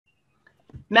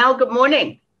Mel, good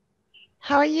morning.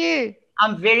 How are you?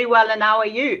 I'm very well, and how are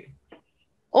you?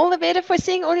 All the better for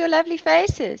seeing all your lovely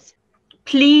faces.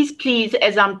 Please,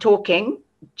 as I'm talking,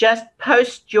 just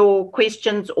post your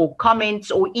questions or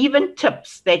comments or even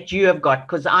tips that you have got,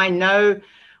 because I know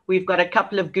we've got a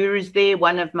couple of gurus there.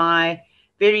 One of my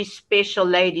very special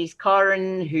ladies,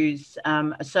 Karen, who's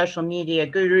a social media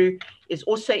guru, is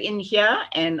also in here,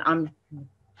 and I'm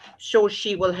sure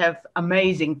she will have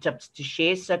amazing tips to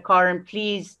share. So, Karen,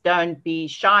 please don't be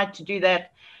shy to do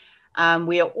that.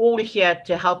 We are all here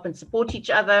to help and support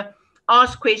each other,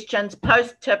 ask questions,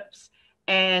 post tips,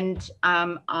 and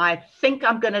I think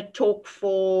I'm going to talk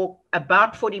for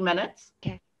about 40 minutes.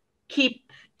 Okay.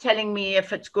 Keep telling me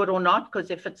if it's good or not, because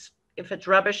if it's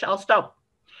rubbish, I'll stop.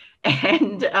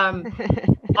 And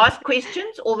ask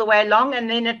questions all the way along, and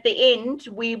then at the end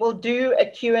we will do a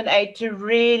Q&A to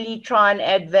really try and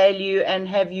add value and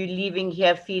have you leaving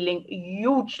here feeling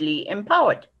hugely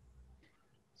empowered.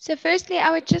 So firstly,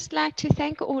 I would just like to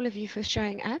thank all of you for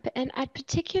showing up, and I'd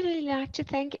particularly like to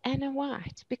thank Anna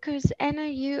White, because Anna,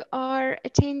 you are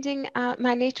attending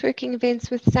my networking events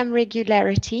with some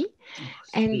regularity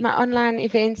and my online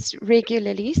events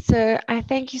regularly. So I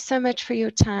thank you so much for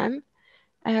your time.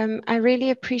 I really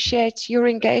appreciate your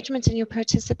engagement and your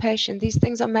participation. These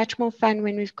things are much more fun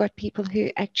when we've got people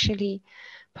who actually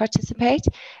participate.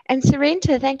 And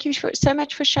Sorrento, thank you so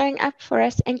much for showing up for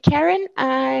us. And Karen,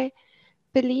 I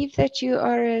believe that you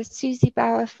are a Suze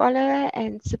Bouwer follower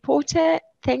and supporter.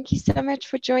 Thank you so much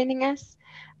for joining us.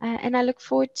 And I look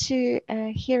forward to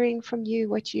hearing from you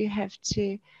what you have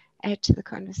to add to the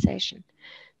conversation.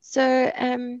 So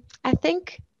I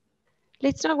think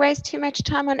let's not waste too much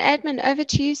time on admin. Over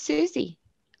to you, Suze.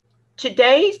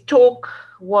 Today's talk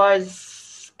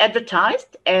was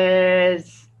advertised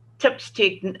as tips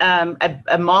to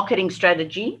a marketing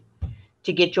strategy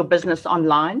to get your business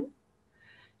online.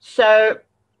 So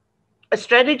a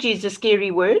strategy is a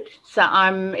scary word. So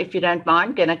I'm, if you don't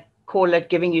mind, going to call it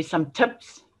giving you some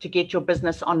tips to get your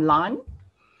business online.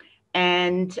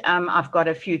 And I've got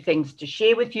a few things to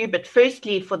share with you. But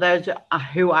firstly, for those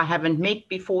who I haven't met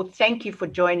before, thank you for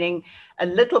joining. A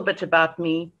little bit about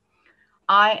me.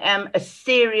 I am a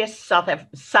serious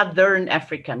Southern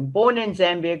African, born in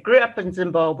Zambia, grew up in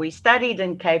Zimbabwe, studied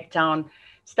in Cape Town,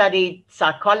 studied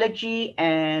psychology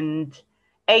and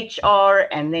HR,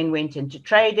 and then went into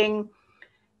trading.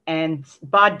 And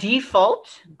by default,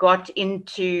 got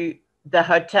into the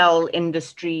hotel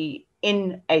industry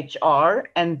in HR.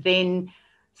 And then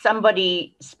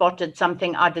somebody spotted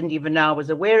something I didn't even know I was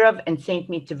aware of and sent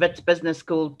me to Wits Business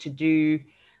School to do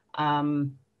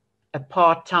a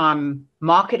part-time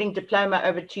marketing diploma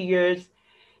over 2 years.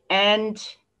 And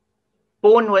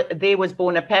there was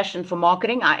born a passion for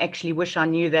marketing. I actually wish I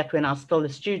knew that when I was still a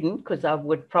student, because I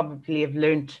would probably have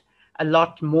learned a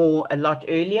lot more a lot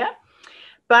earlier.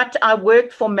 But I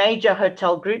worked for major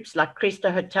hotel groups like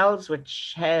Cresta Hotels,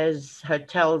 which has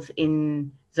hotels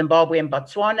in Zimbabwe and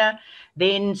Botswana,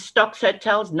 then Stocks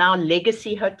Hotels, now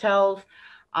Legacy Hotels.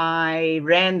 I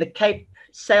ran the Cape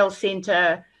Sales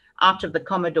Center out of the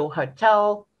Commodore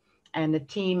Hotel and a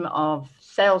team of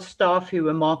sales staff who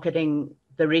were marketing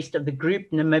the rest of the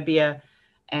group, Namibia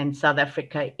and South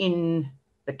Africa in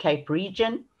the Cape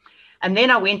region. And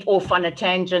then I went off on a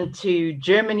tangent to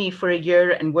Germany for a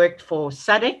year and worked for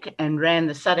SADC and ran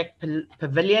the SADC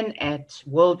Pavilion at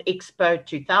World Expo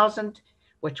 2000,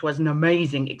 which was an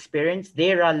amazing experience.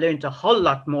 There I learned a whole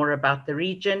lot more about the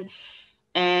region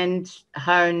and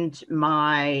honed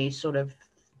my sort of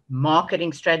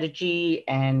marketing strategy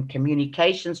and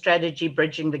communication strategy.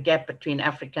 Bridging the gap between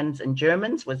Africans and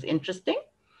Germans was interesting.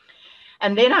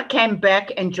 And then I came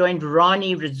back and joined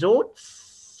Rani Resorts.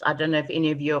 I don't know if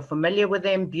any of you are familiar with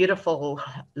them. Beautiful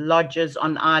lodges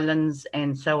on islands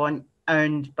and so on,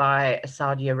 owned by a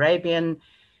Saudi Arabian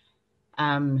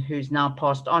who's now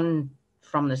passed on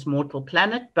from this mortal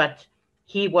planet. But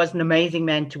he was an amazing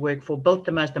man to work for, built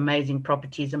the most amazing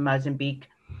properties in Mozambique.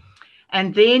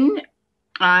 And then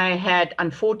I had,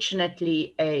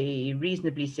 unfortunately, a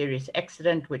reasonably serious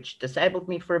accident, which disabled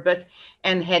me for a bit,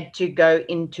 and had to go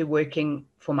into working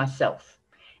for myself.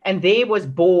 And there was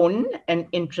born an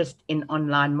interest in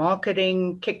online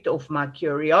marketing, kicked off my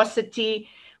curiosity,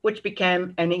 which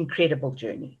became an incredible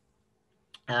journey.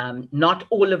 Not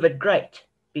all of it great,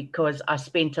 because I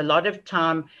spent a lot of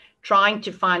time trying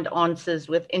to find answers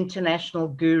with international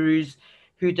gurus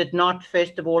who did not,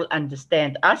 first of all,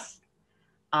 understand us,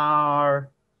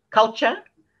 our culture,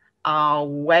 our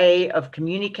way of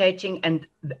communicating, and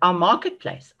our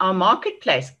marketplace. Our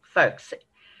marketplace, folks,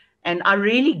 and I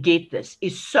really get this,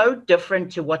 is so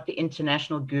different to what the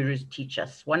international gurus teach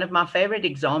us. One of my favorite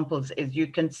examples is you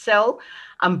can sell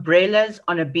umbrellas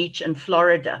on a beach in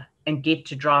Florida and get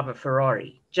to drive a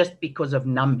Ferrari just because of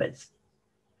numbers.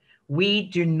 We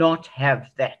do not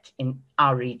have that in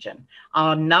our region.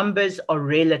 Our numbers are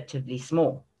relatively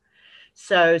small.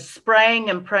 So spraying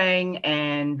and praying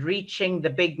and reaching the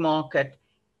big market,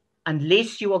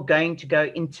 unless you are going to go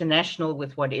international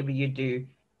with whatever you do,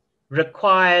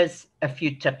 requires a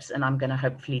few tips, and I'm going to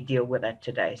hopefully deal with that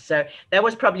today. So that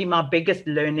was probably my biggest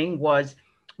learning, was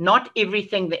not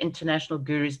everything the international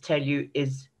gurus tell you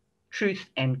is truth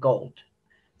and gold.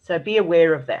 So be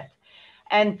aware of that.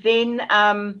 And then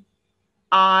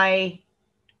I,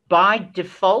 by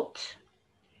default,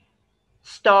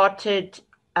 started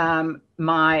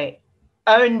my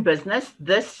own business.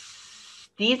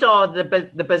 These are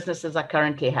the businesses I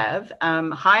currently have.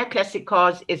 Hire Classic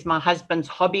Cars is my husband's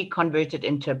hobby converted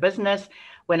into a business.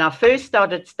 When I first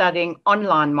started studying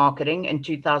online marketing in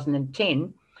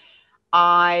 2010,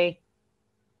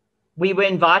 we were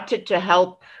invited to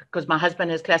help, because my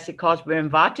husband has classic cars, we were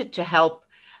invited to help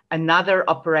another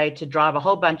operator drive a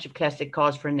whole bunch of classic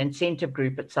cars for an incentive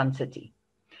group at Sun City.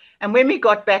 And when we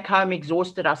got back home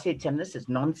exhausted, I said to him, this is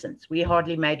nonsense. We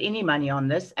hardly made any money on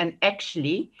this. And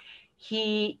actually,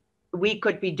 we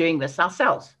could be doing this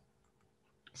ourselves.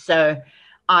 So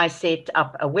I set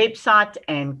up a website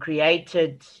and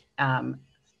created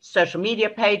social media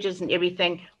pages and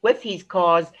everything with his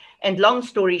cars. And long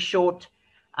story short,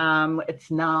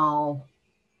 it's now,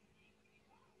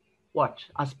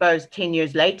 I suppose 10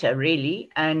 years later, really.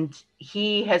 And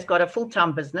he has got a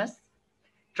full-time business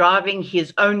driving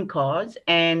his own cars,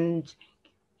 and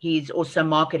he's also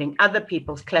marketing other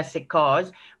people's classic cars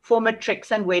for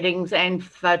matrics and weddings and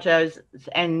photos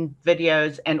and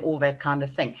videos and all that kind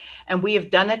of thing. And we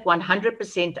have done it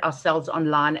 100% ourselves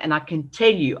online. And I can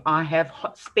tell you, I have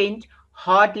spent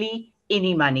hardly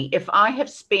any money. If I have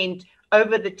spent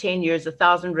over the 10 years,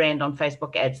 1,000 Rand on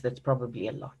Facebook ads, that's probably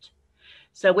a lot.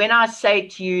 So when I say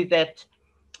to you that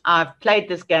I've played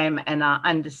this game and I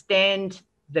understand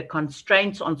the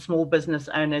constraints on small business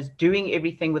owners doing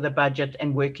everything with a budget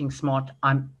and working smart,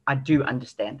 I do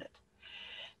understand it.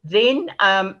 Then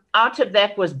out of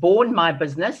that was born my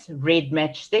business,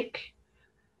 RedMatchstick,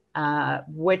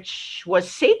 which was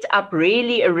set up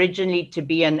really originally to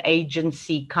be an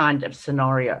agency kind of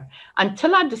scenario,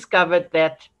 until I discovered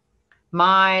that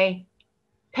my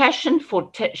passion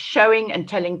for showing and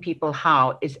telling people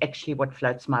how is actually what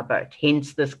floats my boat,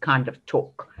 hence this kind of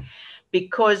talk.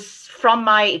 Because from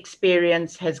my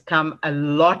experience has come a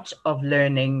lot of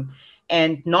learning,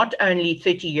 and not only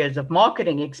 30 years of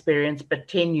marketing experience, but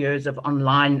 10 years of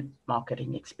online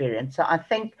marketing experience. So I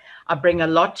think I bring a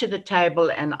lot to the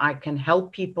table, and I can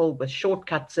help people with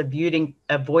shortcuts,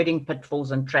 avoiding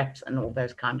pitfalls and traps and all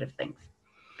those kind of things.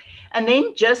 And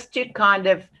then just to kind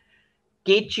of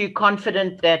get you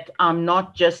confident that I'm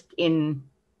not just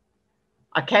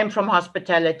I came from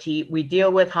hospitality. We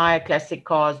deal with higher classic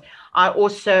cars. I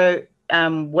also,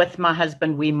 with my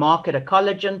husband, we market a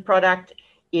collagen product.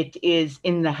 It is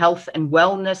in the health and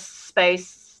wellness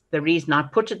space. The reason I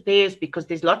put it there is because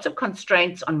there's lots of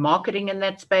constraints on marketing in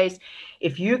that space.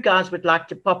 If you guys would like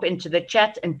to pop into the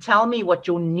chat and tell me what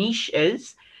your niche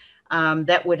is,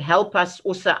 that would help us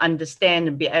also understand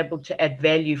and be able to add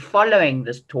value following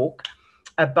this talk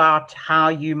about how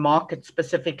you market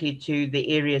specifically to the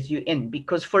areas you're in.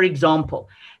 Because, for example,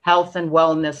 health and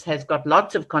wellness has got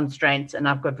lots of constraints, and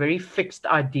I've got very fixed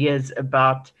ideas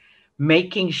about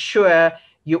making sure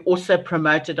you also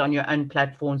promote it on your own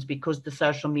platforms, because the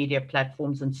social media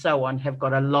platforms and so on have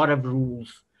got a lot of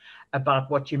rules about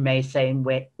what you may say and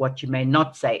what you may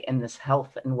not say in this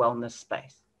health and wellness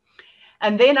space.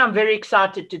 And then I'm very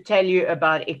excited to tell you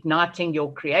about igniting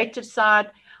your creative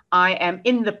side. I am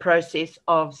in the process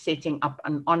of setting up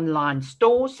an online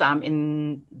store. So I'm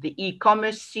in the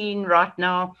e-commerce scene right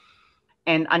now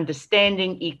and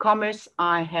understanding e-commerce.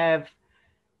 I have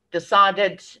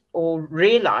decided or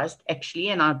realized actually,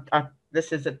 and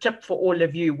this is a tip for all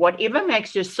of you, whatever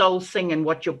makes your soul sing and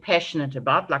what you're passionate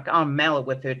about, like our Mel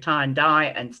with her tie and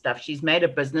dye and stuff, she's made a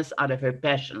business out of her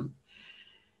passion.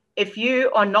 If you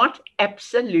are not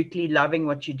absolutely loving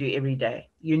what you do every day,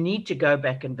 you need to go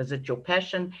back and visit your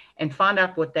passion and find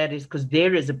out what that is, because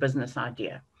there is a business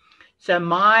idea. So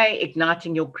my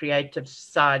igniting your creative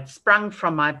side sprung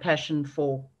from my passion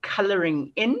for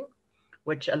coloring in,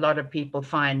 which a lot of people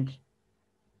find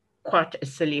quite a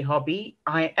silly hobby.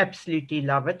 I absolutely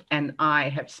love it. And I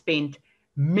have spent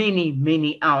many,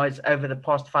 many hours over the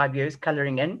past 5 years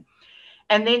coloring in.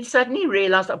 And then suddenly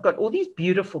realized I've got all these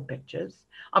beautiful pictures.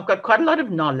 I've got quite a lot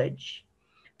of knowledge.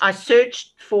 I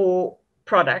searched for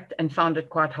product and found it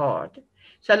quite hard.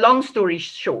 So long story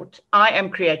short, I am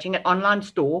creating an online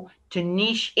store to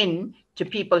niche in to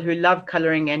people who love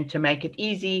coloring and to make it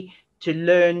easy to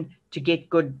learn to get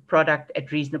good product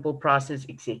at reasonable prices,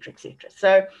 etc., etc.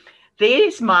 So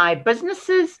there's my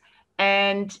businesses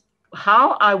and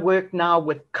how I work now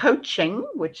with coaching,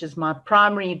 which is my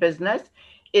primary business,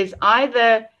 is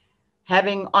either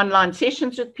having online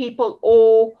sessions with people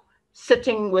or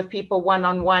sitting with people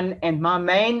one-on-one. And my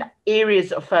main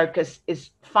areas of focus is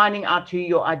finding out who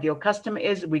your ideal customer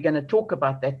is. We're going to talk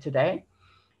about that today.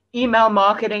 Email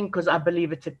marketing, because I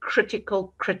believe it's a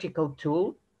critical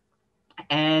tool.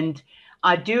 And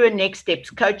I do a next steps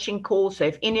coaching call. So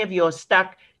if any of you are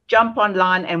stuck, jump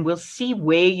online and we'll see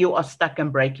where you are stuck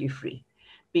and break you free.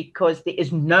 Because there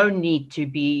is no need to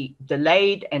be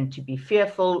delayed and to be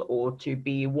fearful or to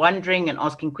be wondering and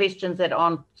asking questions that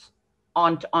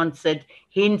aren't answered,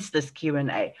 hence this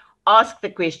Q&A. Ask the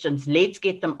questions, let's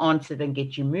get them answered and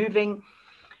get you moving.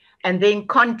 And then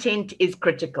content is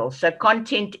critical. So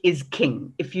content is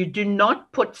king. If you do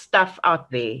not put stuff out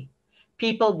there,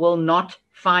 people will not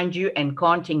find you and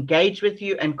can't engage with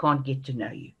you and can't get to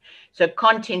know you. So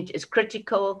content is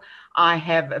critical. I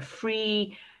have a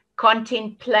free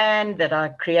content plan that I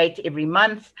create every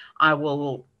month. I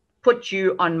will put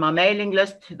you on my mailing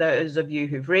list. Those of you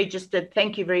who've registered,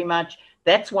 thank you very much.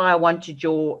 That's why I wanted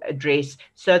your address,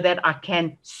 so that I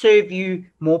can serve you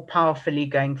more powerfully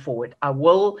going forward. I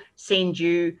will send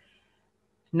you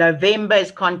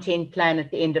November's content plan at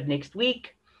the end of next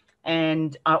week.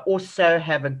 And I also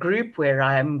have a group where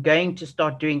I'm going to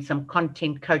start doing some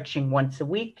content coaching once a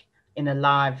week in a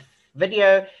live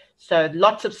video. So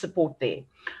lots of support there.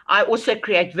 I also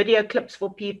create video clips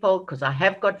for people because I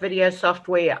have got video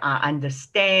software. I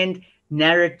understand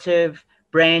narrative,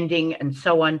 branding, and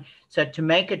so on. So to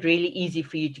make it really easy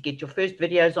for you to get your first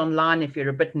videos online, if you're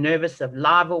a bit nervous of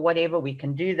live or whatever, we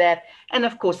can do that. And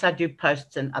of course, I do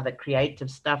posts and other creative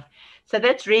stuff. So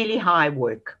that's really how I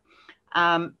work.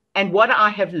 And what I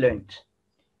have learned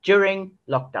during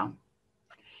lockdown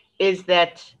is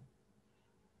that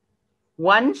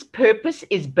one's purpose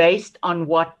is based on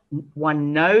what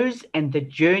one knows and the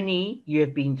journey you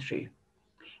have been through.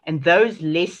 And those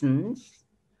lessons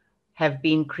have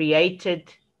been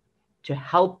created to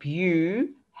help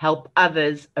you help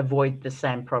others avoid the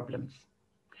same problems.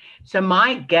 So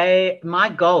my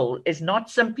goal is not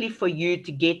simply for you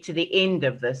to get to the end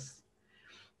of this,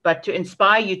 but to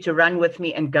inspire you to run with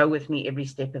me and go with me every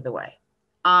step of the way.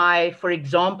 I, for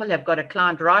example, have got a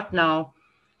client right now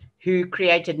who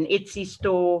created an Etsy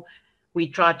store. We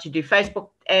tried to do Facebook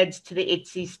ads to the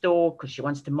Etsy store because she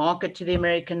wants to market to the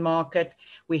American market.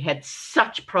 We had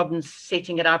such problems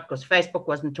setting it up because Facebook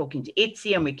wasn't talking to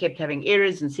Etsy, and we kept having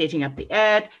errors in setting up the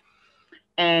ad.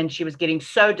 And she was getting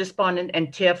so despondent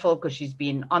and tearful because she's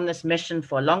been on this mission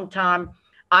for a long time.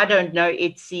 I don't know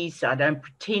Etsy, so I don't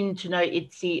pretend to know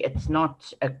Etsy. It's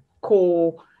not a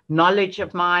core knowledge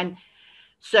of mine.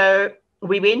 So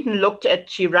we went and looked at,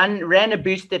 she ran a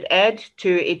boosted ad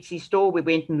to Etsy store. We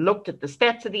went and looked at the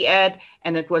stats of the ad,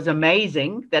 and it was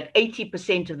amazing that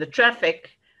 80% of the traffic,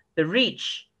 the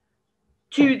reach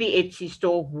to the Etsy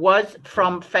store, was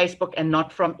from Facebook and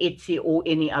not from Etsy or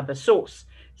any other source.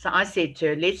 So I said to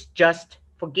her, let's just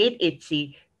forget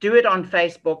Etsy, do it on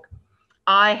Facebook.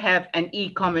 I have an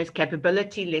e-commerce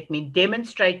capability. Let me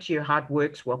demonstrate to you how it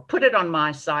works. We'll put it on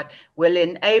my site. We'll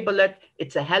enable it.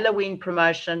 It's a Halloween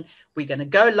promotion. We're going to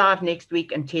go live next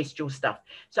week and test your stuff.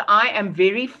 So I am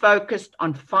very focused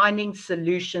on finding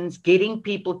solutions, getting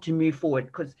people to move forward,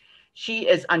 because she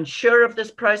is unsure of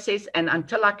this process. And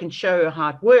until I can show her how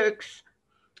it works,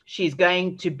 she's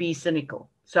going to be cynical.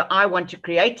 So I want to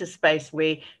create a space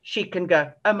where she can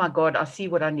go, oh my God, I see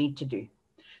what I need to do.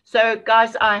 So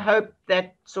guys, I hope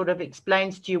that sort of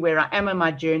explains to you where I am in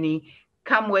my journey.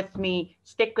 Come with me,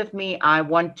 stick with me. I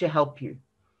want to help you.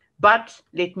 But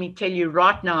let me tell you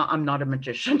right now, I'm not a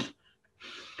magician.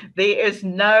 There is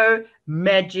no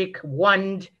magic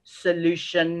wand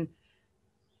solution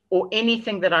or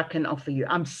anything that I can offer you.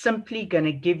 I'm simply going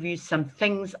to give you some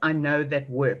things I know that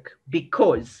work,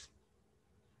 because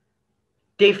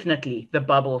definitely the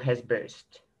bubble has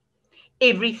burst.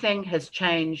 Everything has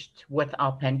changed with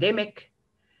our pandemic.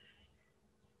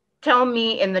 Tell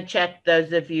me in the chat,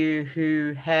 those of you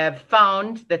who have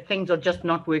found that things are just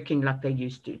not working like they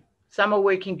used to. Some are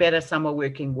working better, some are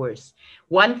working worse.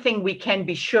 One thing we can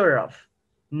be sure of,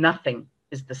 nothing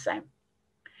is the same.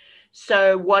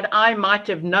 So what I might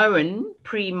have known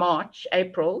pre-March,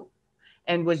 April,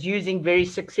 and was using very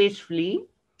successfully,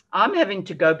 I'm having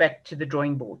to go back to the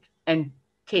drawing board and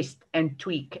test and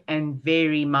tweak and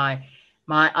vary my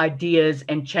my ideas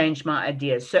and change my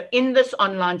ideas. So in this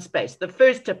online space, the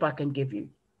first tip I can give you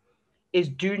is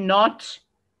do not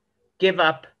give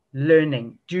up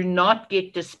learning. Do not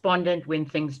get despondent when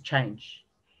things change.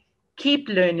 Keep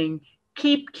learning,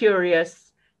 keep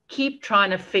curious, keep trying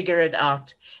to figure it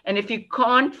out. And if you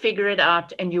can't figure it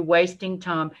out and you're wasting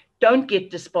time, don't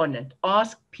get despondent.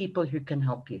 Ask people who can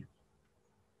help you.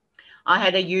 I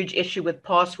had a huge issue with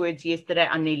passwords yesterday.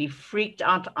 I nearly freaked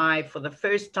out. I, for the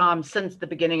first time since the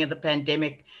beginning of the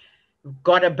pandemic,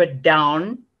 got a bit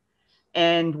down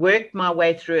and worked my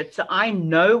way through it. So I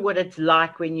know what it's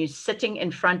like when you're sitting in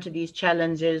front of these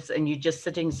challenges and you're just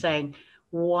sitting saying,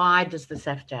 why does this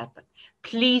have to happen?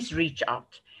 Please reach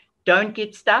out. Don't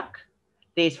get stuck.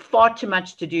 There's far too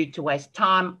much to do to waste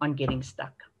time on getting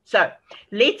stuck. So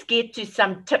let's get to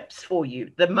some tips for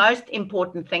you. The most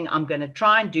important thing I'm going to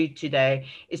try and do today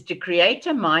is to create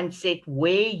a mindset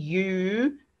where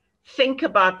you think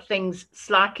about things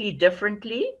slightly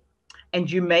differently, and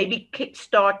you maybe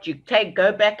kickstart,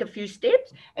 go back a few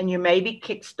steps, and you maybe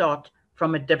kickstart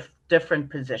from a different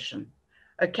position.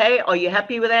 Okay, are you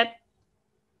happy with that?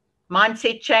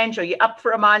 Mindset change, are you up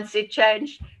for a mindset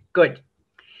change? Good.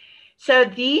 So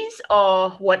these are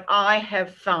what I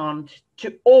have found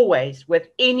to always, with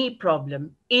any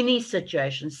problem, any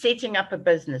situation, setting up a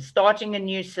business, starting a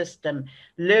new system,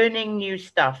 learning new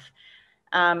stuff,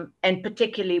 and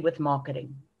particularly with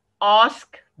marketing.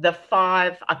 Ask the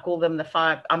 5, I call them the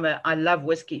 5, I love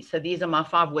whiskey, so these are my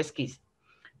 5 whiskeys.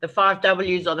 The 5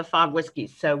 W's are the 5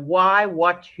 whiskeys. So why,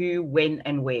 what, who, when,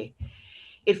 and where.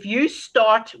 If you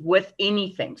start with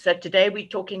anything, so today we're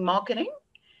talking marketing,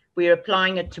 we're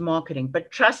applying it to marketing.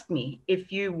 But trust me,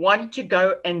 if you want to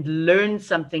go and learn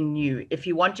something new, if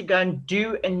you want to go and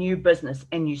do a new business,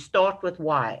 and you start with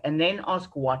why, and then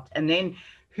ask what, and then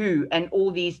who, and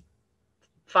all these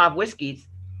 5 whiskeys,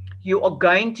 you are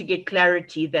going to get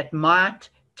clarity that might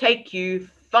take you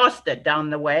faster down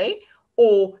the way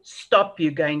or stop you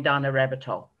going down a rabbit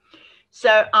hole.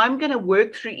 So I'm going to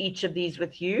work through each of these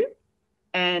with you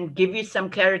and give you some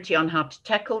clarity on how to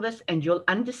tackle this, and you'll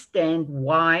understand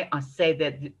why I say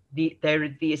that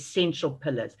they're the essential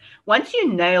pillars. Once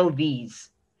you nail these,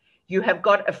 you have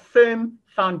got a firm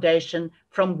foundation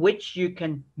from which you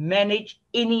can manage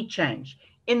any change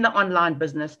in the online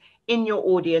business, in your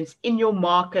audience, in your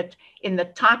market, in the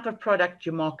type of product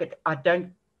you market. I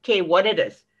don't care what it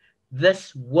is.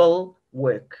 This will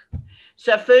work.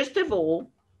 So first of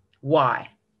all, why?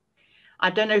 I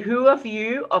don't know who of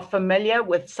you are familiar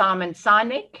with Simon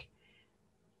Sinek,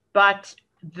 but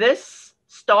this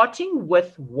starting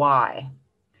with why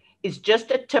is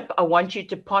just a tip I want you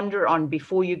to ponder on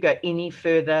before you go any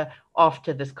further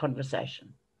after this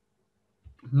conversation.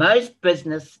 Most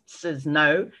businesses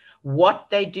know what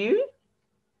they do,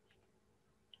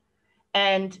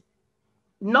 and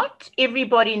not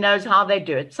everybody knows how they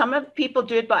do it. Some of people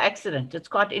do it by accident. It's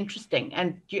quite interesting.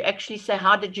 And you actually say,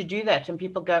 how did you do that? And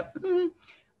people go,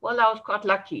 well, I was quite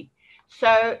lucky.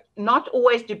 So not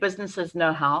always do businesses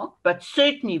know how, but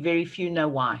certainly very few know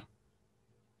why.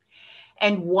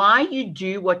 And why you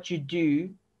do what you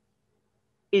do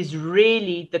is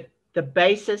really the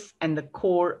basis and the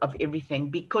core of everything.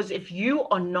 Because if you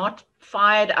are not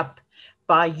fired up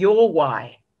by your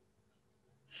why,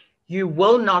 you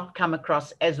will not come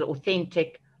across as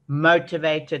authentic,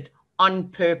 motivated, on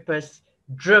purpose,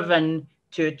 driven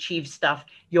to achieve stuff.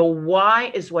 Your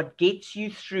why is what gets you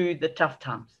through the tough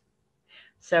times.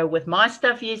 So with my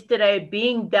stuff yesterday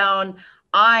being down,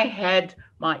 I had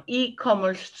my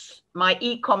e-commerce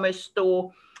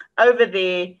store over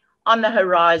there on the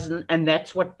horizon, and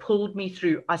that's what pulled me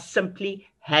through. I simply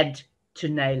had to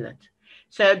nail it.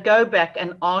 So go back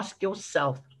and ask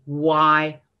yourself,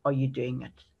 why are you doing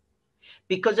it?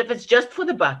 Because if it's just for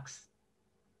the bucks,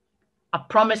 I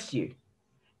promise you,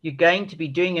 you're going to be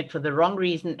doing it for the wrong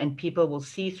reason, and people will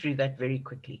see through that very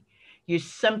quickly. You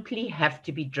simply have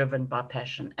to be driven by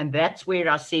passion. And that's where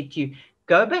I said to you,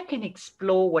 go back and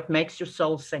explore what makes your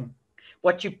soul sing,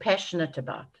 what you're passionate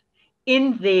about.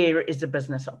 In there is a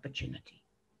business opportunity.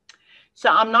 So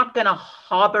I'm not going to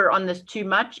harbor on this too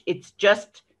much. It's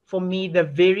just, for me, the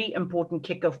very important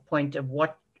kickoff point of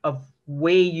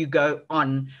where you go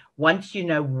on once you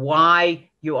know why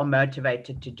you are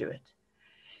motivated to do it.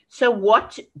 So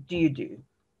what do?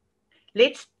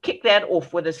 Let's kick that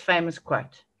off with this famous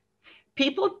quote.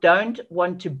 People don't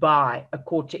want to buy a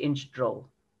 1/4 inch drill.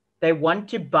 They want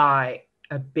to buy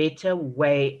a better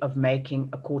way of making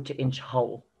a 1/4 inch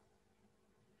hole.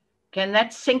 Can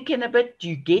that sink in a bit? Do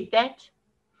you get that?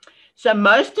 So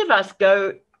most of us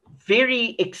go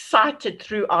very excited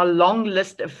through our long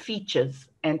list of features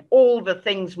and all the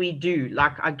things we do.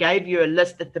 Like I gave you a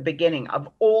list at the beginning of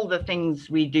all the things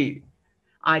we do.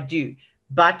 I do.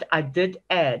 But I did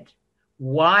add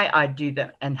why I do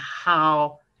them and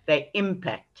how they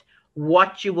impact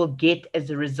what you will get as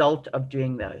a result of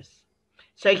doing those.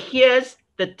 So here's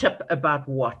the tip about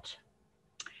what.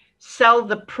 Sell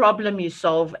the problem you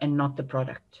solve and not the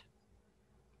product.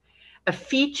 A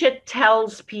feature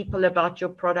tells people about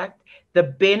your product. The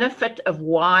benefit of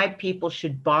why people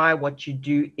should buy what you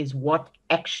do is what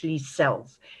actually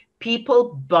sells.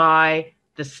 People buy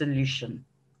the solution.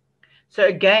 So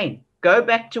again, go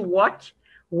back to what,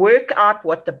 work out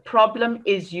what the problem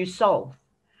is you solve.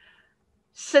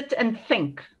 Sit and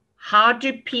think, how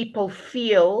do people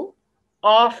feel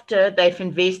after they've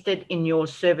invested in your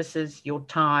services, your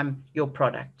time, your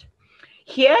product?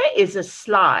 Here is a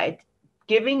slide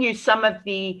giving you some of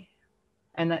the,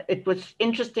 and it was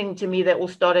interesting to me, they all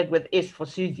started with S for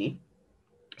Suze.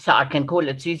 So I can call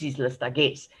it Suze's list, I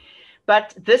guess.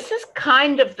 But this is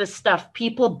kind of the stuff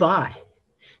people buy.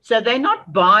 So they're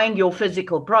not buying your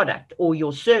physical product or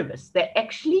your service. They're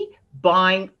actually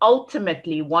buying,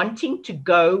 ultimately wanting to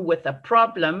go with a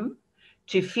problem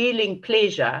to feeling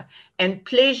pleasure. And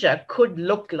pleasure could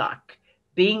look like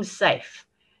being safe,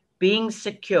 being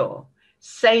secure,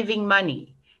 saving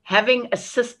money, having a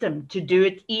system to do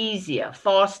it easier,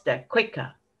 faster,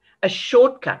 quicker, a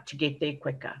shortcut to get there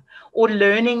quicker, or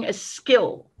learning a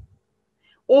skill,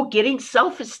 or getting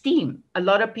self-esteem. A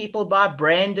lot of people buy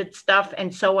branded stuff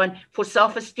and so on for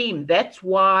self-esteem. That's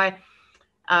why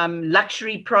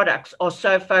luxury products are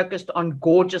so focused on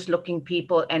gorgeous looking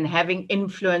people and having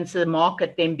influencers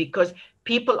market them, because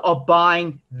people are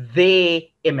buying their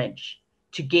image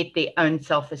to get their own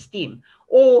self-esteem,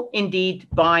 or indeed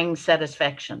buying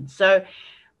satisfaction. So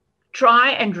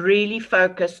try and really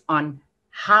focus on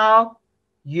how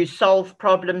you solve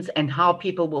problems and how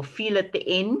people will feel at the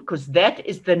end, because that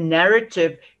is the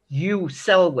narrative you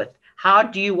sell with. How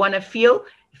do you want to feel?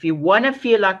 If you want to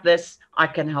feel like this, I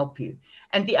can help you.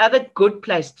 And the other good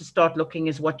place to start looking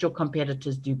is what your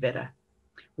competitors do better.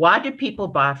 Why do people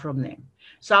buy from them?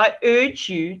 So I urge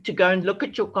you to go and look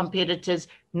at your competitors,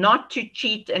 not to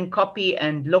cheat and copy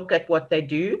and look at what they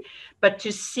do, but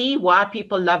to see why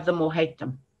people love them or hate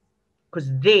them,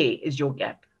 because there is your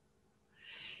gap.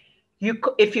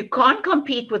 If you can't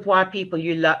compete with why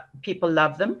people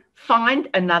love them, find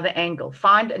another angle,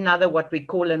 find another, what we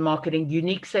call in marketing,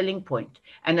 unique selling point.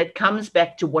 And it comes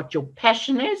back to what your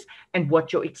passion is and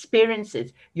what your experience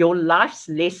is, your life's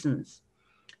lessons,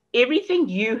 everything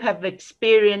you have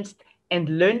experienced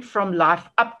and learned from life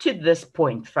up to this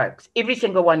point, folks. Every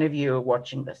single one of you are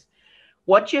watching this.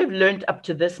 What you have learned up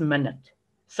to this minute,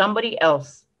 somebody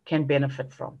else can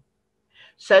benefit from.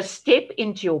 So step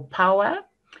into your power.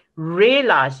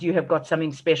 Realize you have got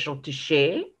something special to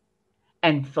share,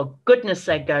 and for goodness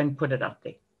sake, go and put it out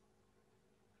there.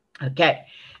 Okay,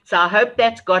 so I hope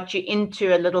that's got you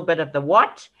into a little bit of the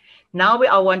what. Now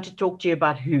I want to talk to you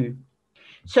about who.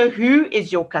 So who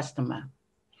is your customer?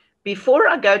 Before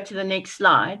I go to the next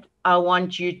slide, I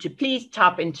want you to please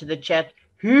type into the chat,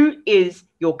 who is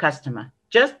your customer?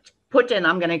 Just put in,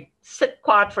 I'm going to sit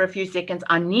quiet for a few seconds.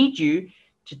 I need you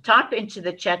to type into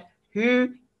the chat,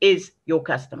 who is your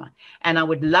customer? And I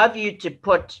would love you to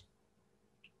put,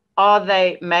 are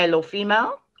they male or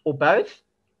female or both?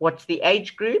 What's the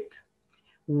age group?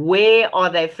 Where are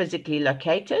they physically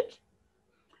located?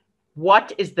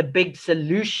 What is the big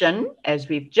solution? As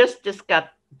we've just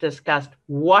discussed,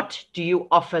 what do you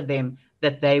offer them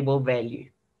that they will value?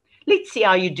 Let's see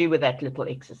how you do with that little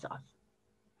exercise.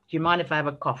 Do you mind if I have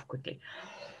a cough quickly?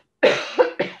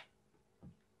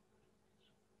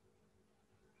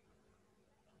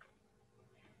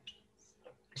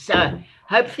 So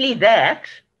hopefully that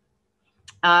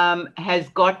has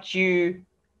got you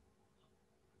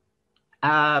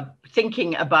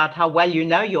thinking about how well you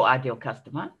know your ideal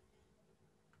customer.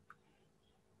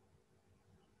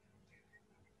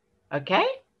 Okay,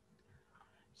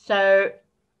 so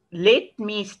let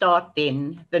me start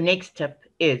then. The next tip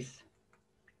is,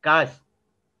 guys,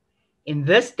 in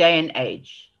this day and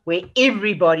age where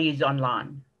everybody is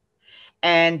online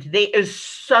and there is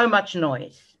so much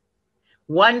noise,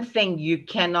 one thing you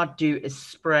cannot do is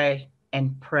spray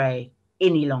and pray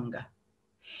any longer.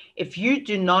 If you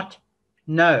do not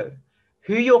know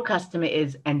who your customer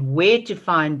is and where to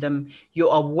find them, you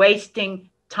are wasting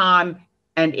time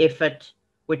and effort,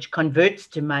 which converts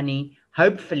to money.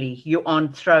 Hopefully you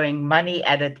aren't throwing money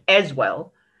at it as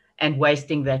well and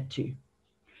wasting that too.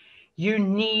 You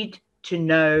need to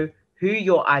know who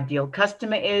your ideal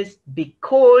customer is,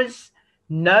 because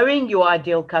knowing your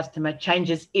ideal customer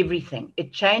changes everything.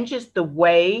 It changes the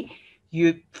way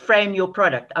You frame your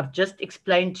product. I've just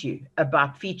explained to you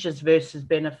about features versus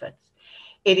benefits.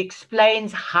 It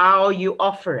explains how you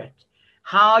offer it,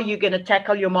 how you're going to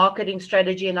tackle your marketing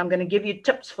strategy, and I'm going to give you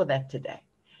tips for that today.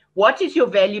 What is your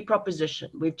value proposition?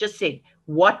 We've just said,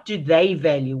 what do they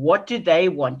value? What do they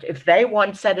want? If they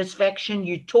want satisfaction,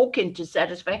 you talk into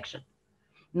satisfaction,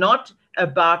 not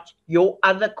about your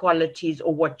other qualities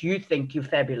or what you think you're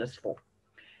fabulous for.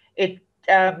 It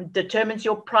determines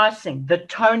your pricing, the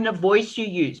tone of voice you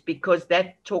use, because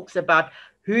that talks about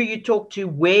who you talk to,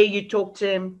 where you talk to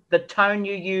them, the tone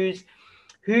you use,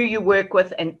 who you work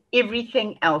with, and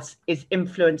everything else is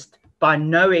influenced by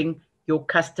knowing your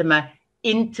customer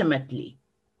intimately,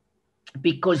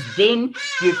 because then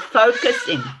you focus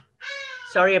in.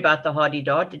 Sorry about the hardy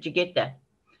dart. Did you get that?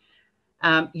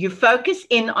 You focus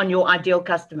in on your ideal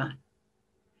customer.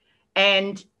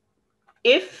 And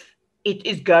if it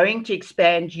is going to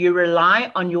expand, you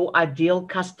rely on your ideal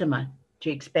customer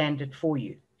to expand it for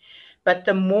you. But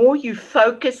the more you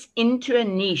focus into a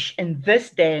niche in this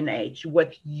day and age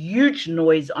with huge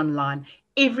noise online,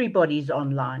 everybody's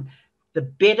online, the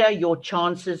better your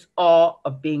chances are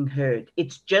of being heard.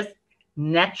 It's just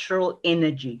natural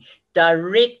energy.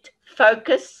 Direct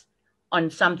focus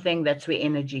on something, that's where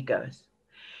energy goes.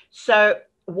 So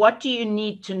what do you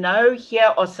need to know?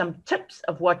 Here are some tips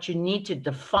of what you need to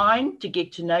define to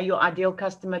get to know your ideal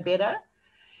customer better.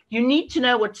 You need to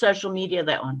know what social media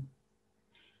they're on.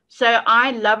 So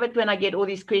I love it when I get all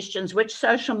these questions. Which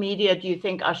social media do you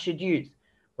think I should use?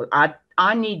 Well,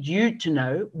 I need you to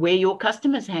know where your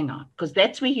customers hang out, because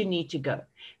that's where you need to go.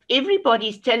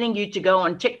 Everybody's telling you to go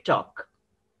on TikTok,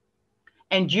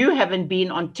 and you haven't been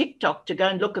on TikTok to go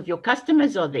and look if your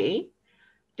customers are there,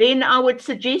 then I would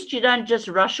suggest you don't just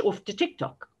rush off to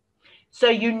TikTok. So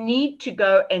you need to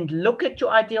go and look at your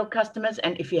ideal customers.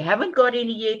 And if you haven't got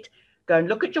any yet, go and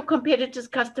look at your competitors'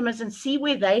 customers and see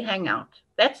where they hang out.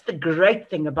 That's the great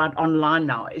thing about online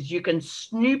now, is you can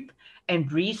snoop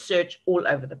and research all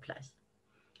over the place.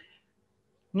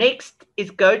 Next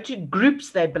is go to groups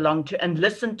they belong to and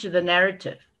listen to the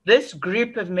narrative. This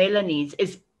group of Melanie's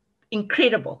is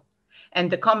incredible, and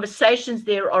the conversations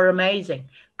there are amazing.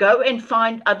 Go and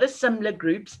find other similar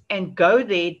groups and go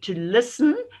there to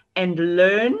listen and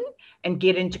learn and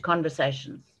get into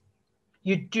conversations.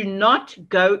 You do not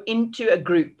go into a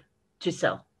group to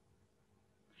sell.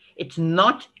 It's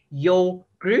not your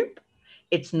group.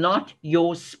 It's not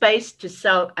your space to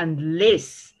sell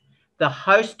unless the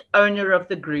host owner of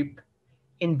the group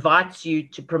invites you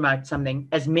to promote something,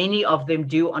 as many of them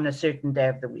do on a certain day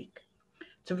of the week.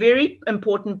 It's a very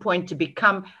important point to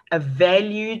become a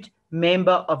valued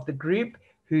member of the group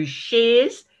who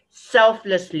shares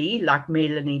selflessly, like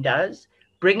Melanie does,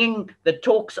 bringing the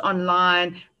talks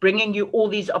online, bringing you all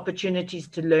these opportunities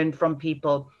to learn from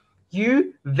people.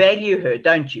 You value her,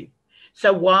 don't you?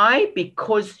 So why?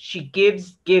 Because she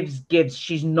gives.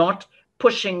 She's not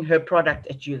pushing her product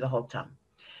at you the whole time.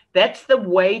 That's the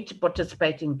way to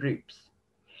participate in groups.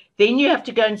 Then you have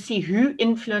to go and see who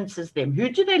influences them. Who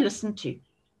do they listen to?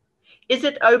 Is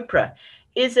it Oprah?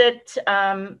 Is it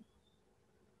Mr.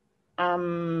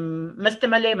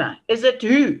 Malema? Is it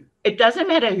who? It doesn't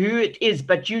matter who it is,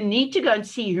 but you need to go and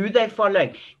see who they're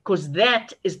following, because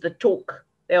that is the talk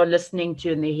they are listening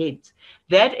to in their heads.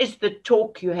 That is the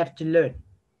talk you have to learn.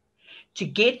 To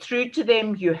get through to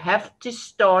them, you have to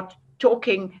start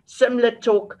talking similar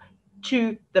talk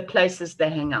to the places they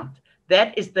hang out.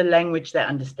 That is the language they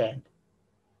understand.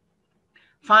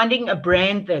 Finding a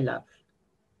brand they love.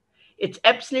 It's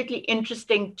absolutely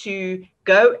interesting to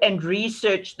go and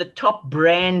research the top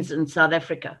brands in South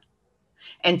Africa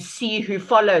and see who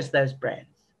follows those brands.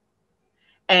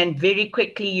 And very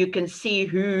quickly, you can see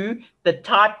who the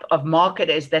type of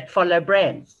marketers that follow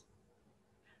brands.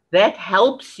 That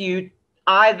helps you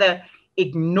either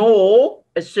ignore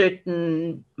a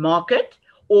certain market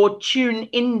or tune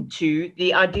into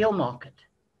the ideal market.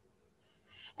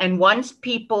 And once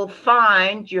people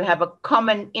find you have a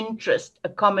common interest, a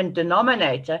common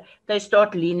denominator, they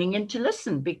start leaning in to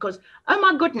listen because, oh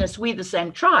my goodness, we're the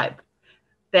same tribe.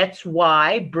 That's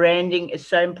why branding is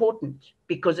so important,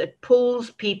 because it pulls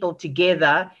people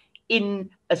together in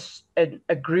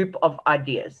a group of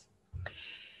ideas.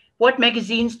 What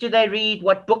magazines do they read?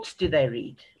 What books do they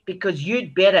read? Because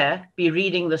you'd better be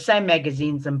reading the same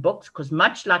magazines and books, because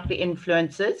much like the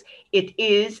influencers, it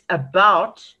is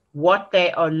about what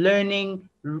they are learning,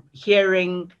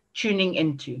 hearing, tuning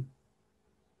into.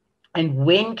 And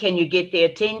when can you get their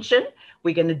attention?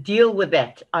 We're going to deal with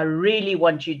that. I really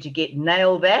want you to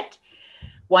nail that.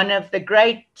 One of the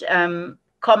great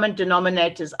common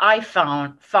denominators I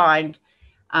find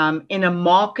in a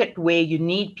market where you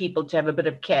need people to have a bit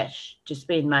of cash to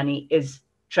spend money is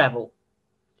travel.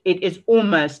 It is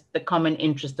almost the common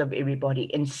interest of everybody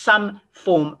in some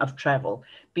form of travel,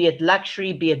 be it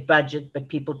luxury, be it budget, but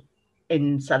people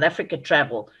in South Africa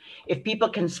travel. If people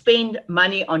can spend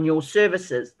money on your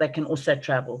services, they can also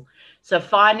travel. So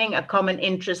finding a common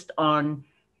interest on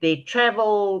their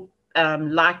travel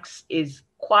likes is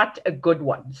quite a good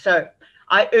one. So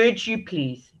I urge you,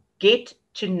 please get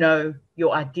to know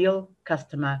your ideal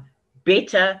customer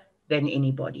better than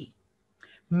anybody.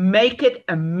 Make it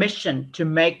a mission to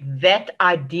make that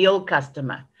ideal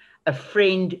customer a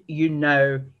friend you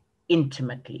know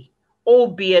intimately,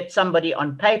 albeit somebody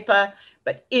on paper,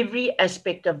 but every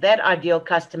aspect of that ideal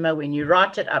customer, when you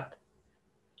write it up,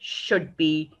 should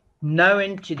be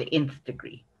known to the nth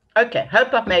degree. Okay,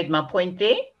 hope I've made my point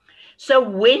there. So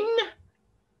when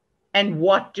and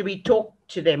what do we talk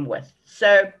to them with?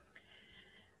 So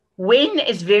when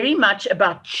is very much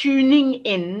about tuning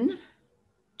in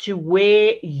to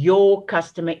where your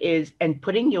customer is and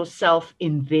putting yourself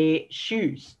in their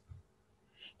shoes.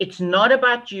 It's not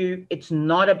about you. It's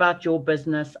not about your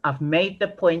business. I've made the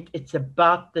point. It's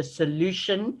about the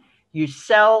solution you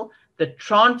sell, the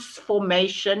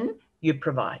transformation you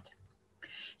provide.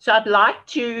 So I'd like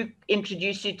to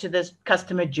introduce you to this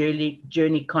customer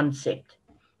journey concept,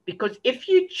 because if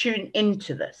you tune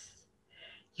into this,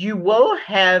 you will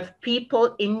have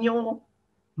people in your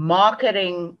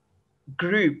marketing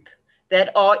group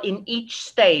that are in each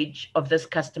stage of this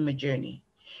customer journey.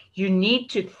 You need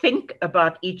to think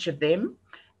about each of them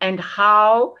and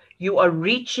how you are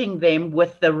reaching them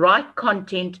with the right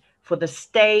content for the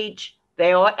stage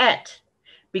they are at.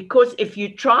 Because if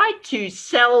you try to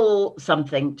sell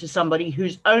something to somebody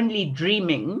who's only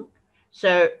dreaming,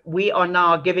 so we are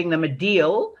now giving them a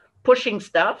deal, pushing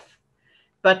stuff,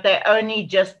 but they're only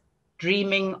just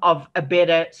dreaming of a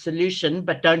better solution,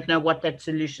 but don't know what that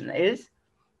solution is,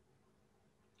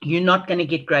 you're not going to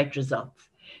get great results.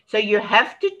 So you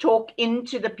have to talk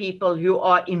into the people who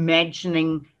are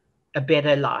imagining a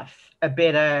better life, a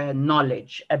better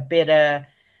knowledge, a better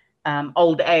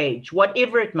old age,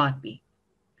 whatever it might be.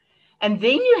 And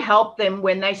then you help them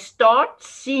when they start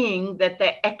seeing that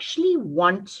they actually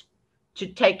want to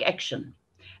take action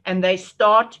and they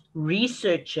start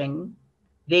researching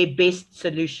their best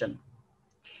solution.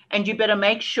 And you better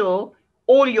make sure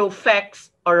all your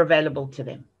facts are available to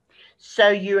them. So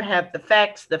you have the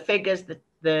facts, the figures,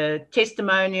 the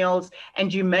testimonials,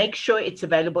 and you make sure it's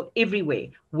available everywhere.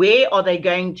 Where are they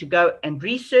going to go and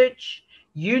research?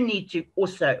 You need to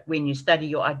also, when you study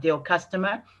your ideal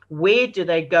customer, where do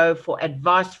they go for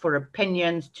advice, for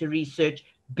opinions, to research?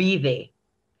 Be there.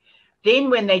 Then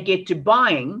when they get to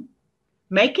buying,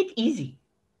 make it easy.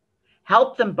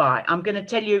 Help them buy. I'm going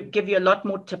to give you a lot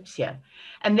more tips here.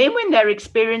 And then when they're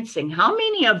experiencing, how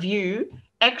many of you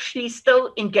actually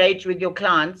still engage with your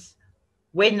clients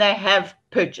when they have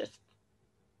purchased?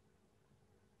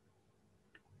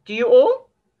 Do you all?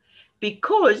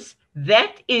 Because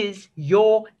that is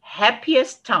your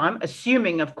happiest time,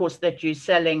 assuming, of course, that you're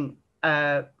selling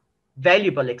a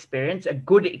valuable experience, a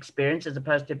good experience, as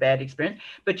opposed to a bad experience.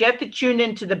 But you have to tune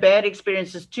into the bad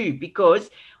experiences too, because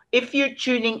if you're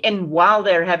tuning in while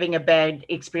they're having a bad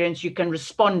experience, you can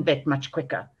respond that much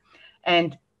quicker.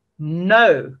 And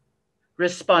no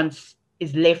response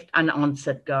is left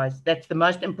unanswered, guys. That's the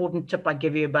most important tip I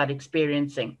give you about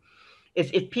experiencing,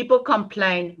 is if people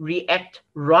complain, react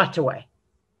right away.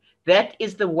 That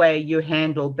is the way you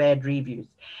handle bad reviews.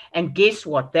 And guess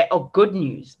what? They are good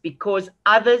news, because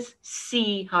others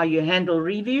see how you handle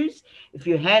reviews. If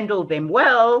you handle them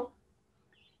well,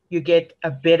 you get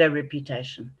a better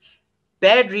reputation.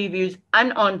 Bad reviews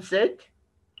unanswered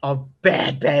are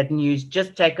bad news.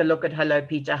 Just take a look at Hello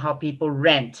Peter, how people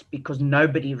rant because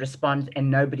nobody responds and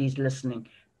nobody's listening.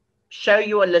 Show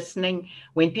you are listening.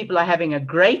 When people are having a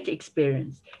great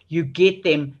experience, you get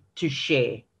them to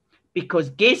share. Because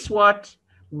guess what?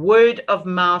 Word of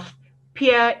mouth,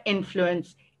 peer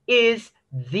influence is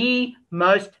the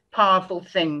most powerful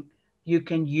thing you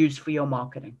can use for your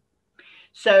marketing.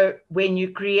 So when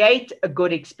you create a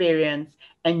good experience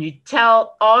and you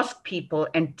ask people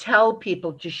and tell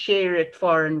people to share it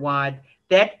far and wide,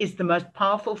 that is the most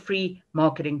powerful free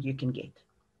marketing you can get.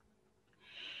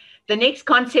 The next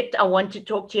concept I want to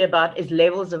talk to you about is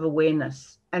levels of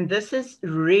awareness. And this is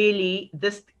really,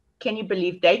 can you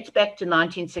believe, dates back to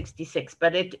 1966,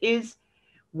 but it is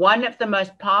one of the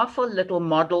most powerful little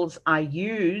models I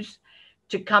use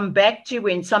to come back to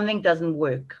when something doesn't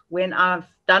work, when I've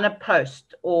done a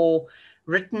post or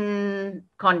written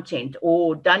content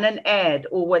or done an ad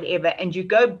or whatever, and you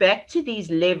go back to these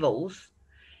levels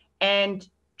and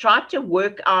try to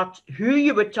work out who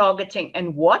you were targeting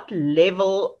and what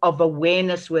level of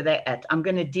awareness were they at. I'm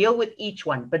going to deal with each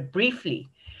one, but briefly,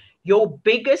 your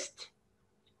biggest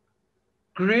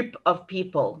group of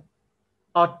people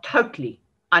are totally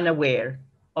unaware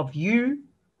of you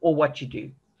or what you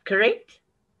do, correct?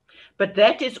 But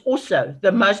that is also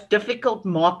the most difficult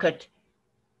market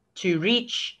to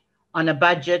reach on a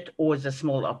budget or as a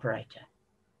small operator.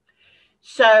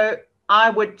 So I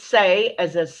would say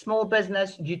as a small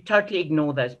business, you totally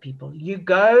ignore those people. You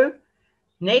go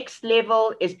next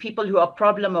level is people who are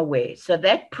problem aware. So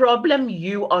that problem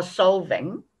you are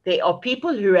solving, there are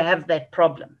people who have that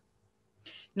problem.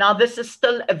 Now, this is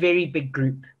still a very big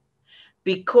group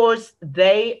because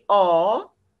they are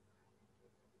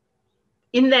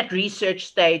in that research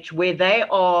stage where they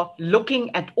are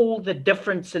looking at all the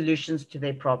different solutions to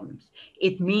their problems.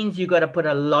 It means you've got to put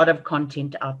a lot of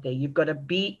content out there. You've got to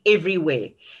be everywhere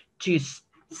to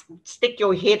stick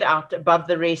your head out above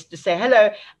the rest to say, hello,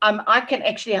 I can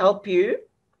actually help you.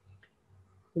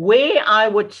 Where I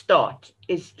would start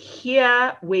is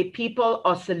here where people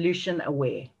are solution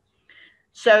aware.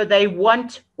 So they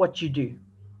want what you do.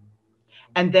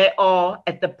 And they are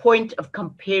at the point of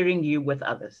comparing you with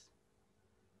others.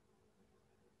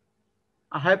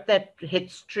 I hope that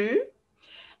hits true.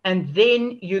 And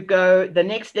then you go the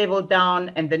next level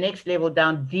down and the next level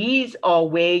down. These are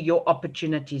where your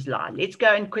opportunities lie. Let's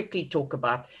go and quickly talk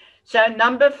about. So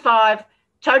number 5,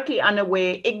 totally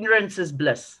unaware, ignorance is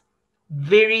bliss.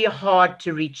 Very hard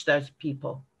to reach those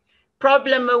people.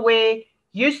 Problem aware,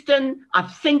 Houston, I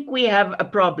think we have a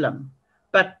problem,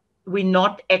 but we're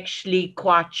not actually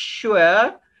quite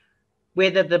sure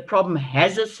whether the problem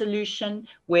has a solution,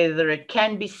 whether it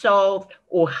can be solved,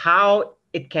 or how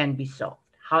it can be solved.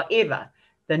 However,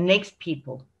 the next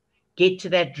people get to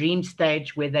that dream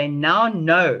stage where they now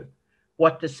know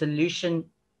what the solution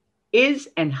is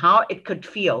and how it could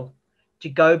feel to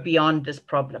go beyond this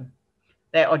problem.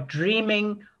 They are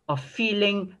dreaming of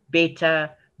feeling better,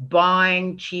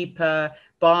 buying cheaper,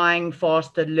 buying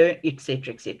faster, learn,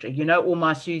 etc., etc. You know, all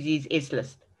my Suze's S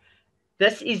list.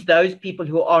 This is those people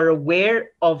who are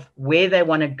aware of where they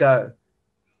want to go,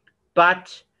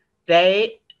 but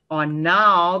they are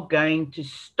now going to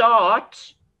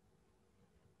start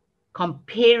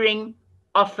comparing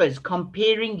offers,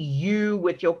 comparing you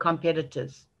with your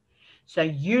competitors. So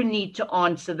you need to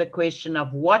answer the question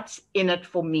of what's in it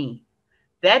for me.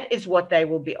 That is what they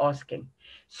will be asking.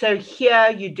 So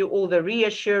here you do all the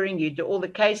reassuring, you do all the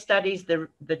case studies, the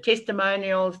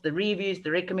testimonials, the reviews,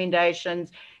 the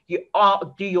recommendations. You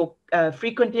do your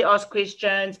frequently asked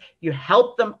questions. You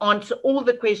help them answer all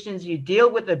the questions. You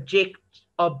deal with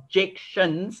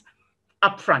objections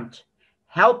up front.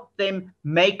 Help them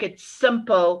make it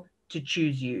simple to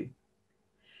choose you.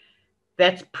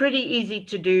 That's pretty easy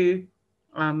to do.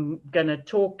 I'm going to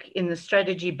talk in the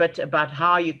strategy bit about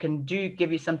how you can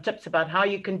give you some tips about how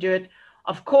you can do it.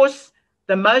 Of course,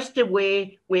 the most aware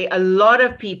where a lot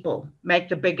of people make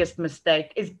the biggest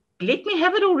mistake is let me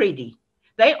have it already.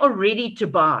 They are ready to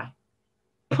buy.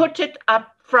 Put it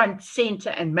up front,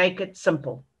 center, and make it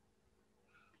simple.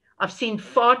 I've seen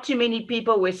far too many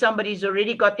people where somebody's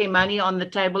already got their money on the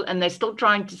table and they're still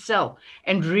trying to sell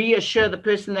and reassure the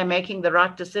person they're making the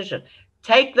right decision.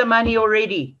 Take the money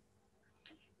already.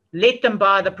 Let them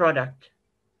buy the product.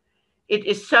 It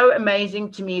is so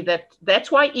amazing to me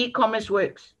that's why e-commerce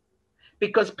works.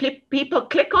 Because people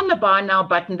click on the buy now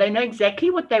button, they know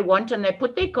exactly what they want and they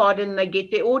put their card in and they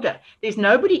get their order. There's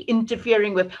nobody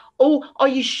interfering with, oh, are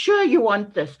you sure you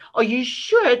want this? Are you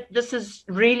sure this is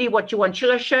really what you want?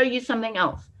 Should I show you something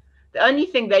else? The only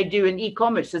thing they do in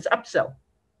e-commerce is upsell.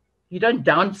 You don't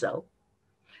downsell.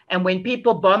 And when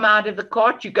people bomb out of the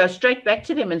cart, you go straight back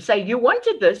to them and say, you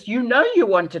wanted this, you know you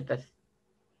wanted this.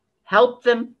 Help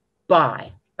them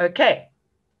buy. Okay.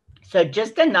 So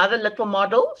just another little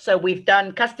model. So we've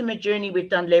done customer journey, we've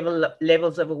done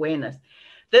levels of awareness.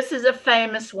 This is a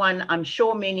famous one. I'm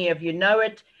sure many of you know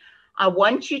it. I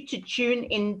want you to tune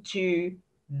into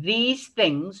these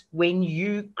things when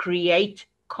you create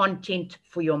content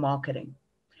for your marketing.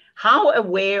 How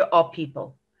aware are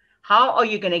people? How are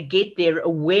you going to get their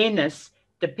awareness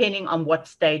depending on what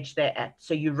stage they're at?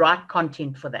 So you write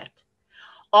content for that.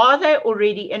 Are they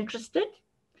already interested?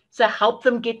 So help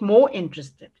them get more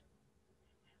interested.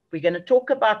 We're going to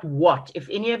talk about what. If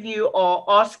any of you are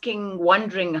asking,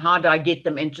 wondering, how do I get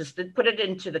them interested, put it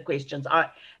into the questions.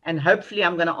 And hopefully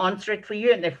I'm going to answer it for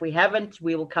you. And if we haven't,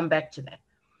 we will come back to that.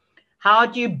 How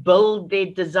do you build their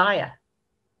desire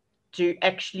to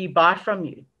actually buy from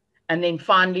you? And then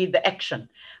finally, the action.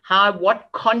 What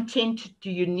content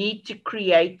do you need to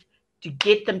create to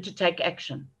get them to take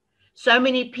action? So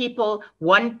many people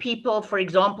want people, for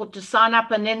example, to sign up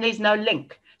and then there's no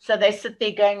link. So they sit there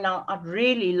going, now, I'd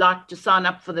really like to sign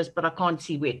up for this, but I can't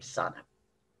see where to sign up.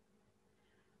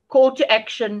 Call to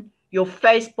action, your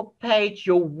Facebook page,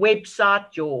 your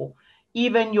website,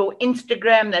 even your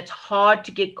Instagram. That's hard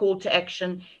to get call to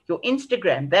action. Your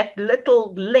Instagram, that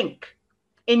little link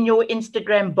in your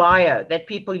Instagram bio that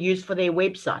people use for their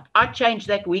website. I change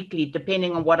that weekly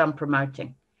depending on what I'm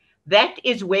promoting. That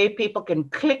is where people can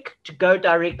click to go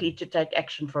directly to take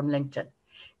action from LinkedIn.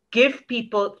 Give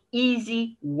people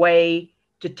easy way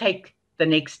to take the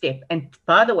next step. And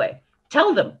by the way,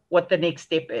 tell them what the next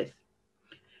step is.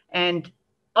 And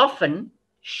often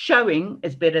showing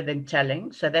is better than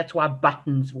telling. So that's why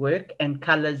buttons work and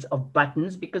colors of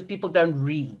buttons, because people don't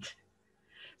read.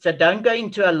 So don't go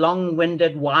into a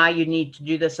long-winded why you need to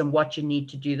do this and what you need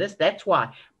to do this. That's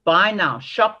why. Buy now,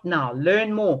 shop now,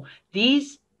 learn more.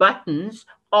 These buttons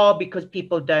are because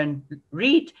people don't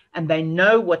read and they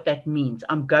know what that means.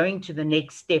 I'm going to the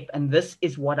next step and this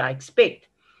is what I expect.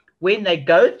 When they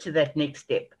go to that next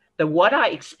step, the what I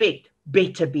expect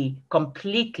better be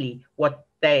completely what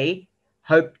they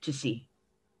hope to see.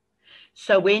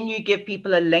 So when you give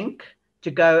people a link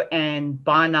to go and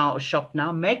buy now or shop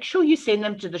now, make sure you send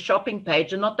them to the shopping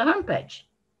page and not the homepage.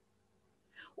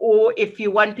 Or if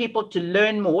you want people to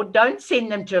learn more, don't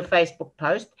send them to a Facebook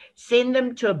post, send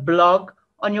them to a blog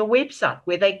on your website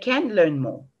where they can learn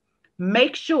more.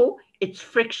 Make sure it's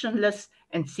frictionless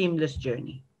and seamless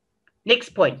journey. Next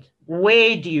point,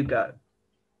 where do you go?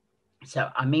 So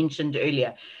I mentioned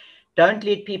earlier, don't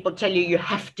let people tell you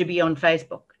have to be on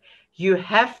Facebook. You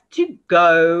have to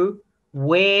go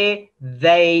where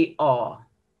they are,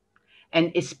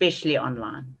 and especially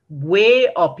online.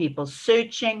 Where are people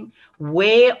searching?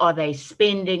 Where are they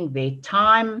spending their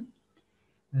time?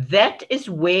 That is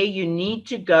where you need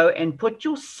to go and put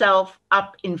yourself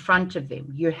up in front of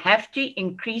them. You have to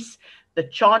increase the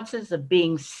chances of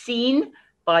being seen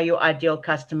by your ideal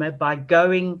customer by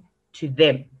going to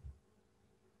them.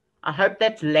 I hope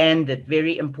that's landed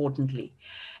very importantly.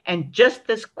 And just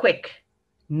this quick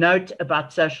note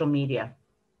about social media.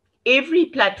 Every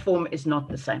platform is not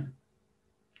the same.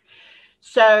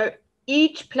 So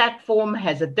each platform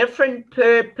has a different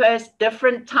purpose,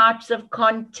 different types of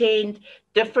content,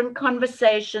 different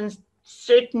conversations,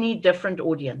 certainly different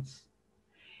audience.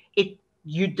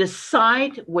 You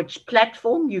decide which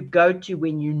platform you go to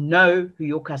when you know who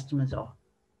your customers are.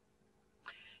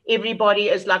 Everybody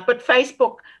is like, but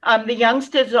Facebook, the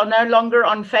youngsters are no longer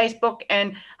on Facebook,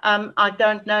 and I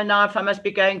don't know now if I must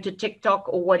be going to TikTok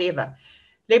or whatever.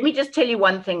 Let me just tell you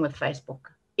one thing with Facebook.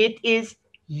 It is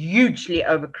hugely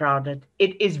overcrowded.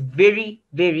 It is very,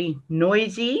 very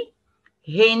noisy.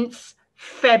 Hence,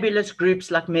 fabulous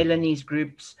groups like Melanie's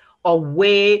groups are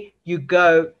where you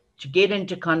go to get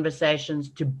into conversations,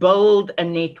 to build a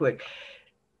network.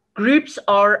 Groups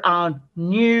are our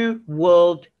new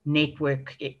world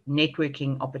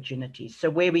networking opportunities. So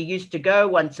where we used to go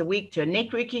once a week to a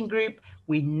networking group,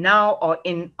 we now are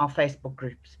in our Facebook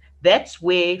groups. That's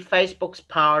where Facebook's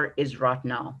power is right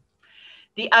now.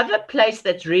 The other place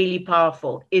that's really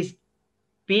powerful is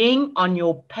being on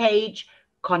your page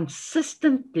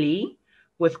consistently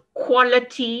with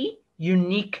quality,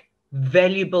 unique,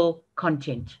 valuable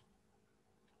content.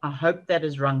 I hope that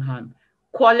is rung home.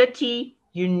 Quality,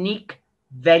 unique,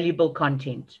 valuable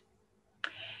content.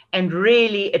 And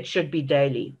really, it should be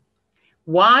daily.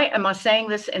 Why am I saying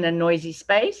this in a noisy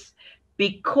space?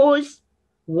 Because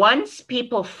once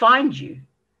people find you,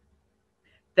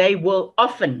 they will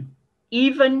often,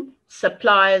 even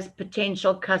suppliers,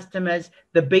 potential customers,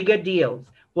 the bigger deals,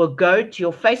 will go to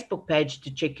your Facebook page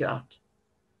to check you out.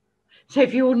 So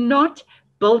if you're not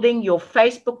building your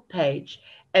Facebook page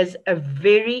as a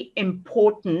very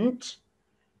important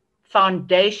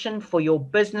foundation for your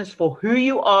business, for who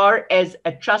you are as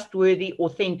a trustworthy,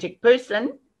 authentic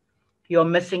person, you're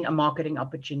missing a marketing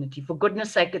opportunity. For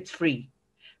goodness sake, it's free.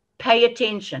 Pay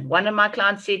attention. One of my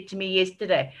clients said to me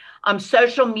yesterday, I'm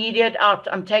social media'd out.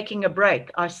 I'm taking a break.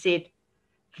 I said,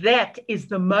 that is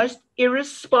the most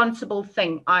irresponsible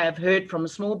thing I have heard from a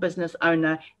small business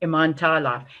owner in my entire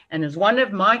life. And as one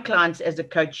of my clients as a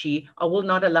coachee, I will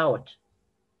not allow it.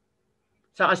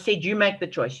 So I said, you make the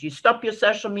choice. You stop your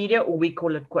social media or we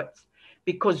call it quits.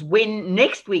 Because when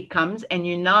next week comes and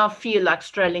you now feel like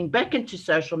strolling back into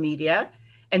social media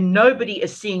and nobody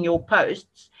is seeing your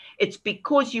posts, it's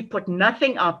because you put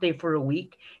nothing out there for a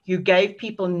week. You gave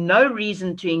people no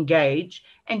reason to engage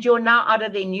and you're now out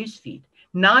of their newsfeed.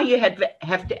 Now you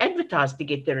have to advertise to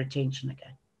get their attention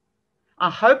again. I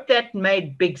hope that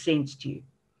made big sense to you.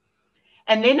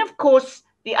 And then, of course,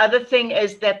 The other thing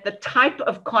is that the type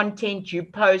of content you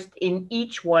post in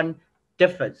each one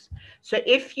differs. So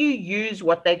if you use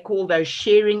what they call those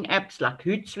sharing apps like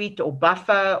Hootsuite or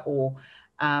Buffer or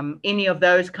any of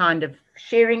those kind of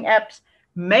sharing apps,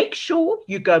 make sure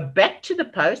you go back to the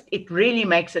post. It really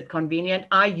makes it convenient.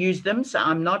 I use them, so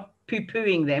I'm not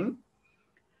poo-pooing them,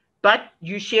 but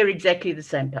you share exactly the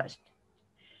same post.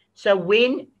 So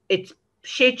when it's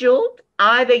scheduled,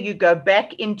 either you go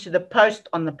back into the post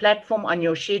on the platform on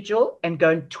your schedule and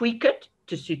go and tweak it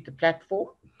to suit the platform,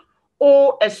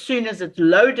 or as soon as it's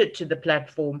loaded to the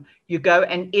platform, you go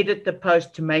and edit the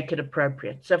post to make it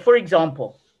appropriate. So for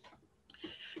example,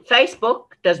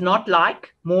 Facebook does not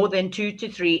like more than 2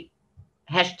 to 3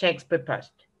 hashtags per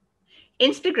post.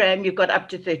 Instagram, you've got up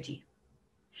to 30.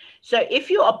 So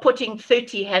if you are putting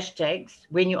 30 hashtags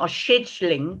when you are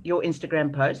scheduling your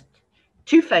Instagram post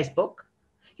to Facebook,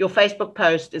 your Facebook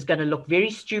post is going to look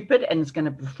very stupid and it's going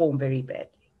to perform very badly.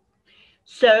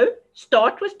 So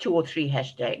start with 2 or 3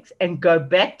 hashtags and go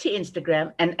back to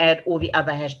Instagram and add all the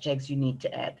other hashtags you need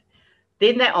to add.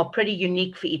 Then they are pretty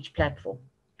unique for each platform.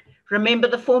 Remember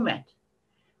the format.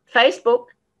 Facebook,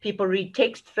 people read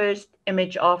text first,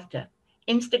 image after.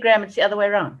 Instagram, it's the other way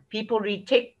around. People read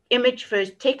image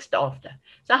first, text after.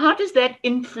 So how does that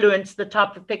influence the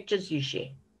type of pictures you share?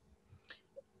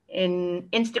 In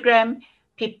Instagram,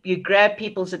 you grab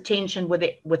people's attention with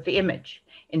the image.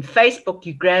 In Facebook,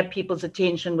 you grab people's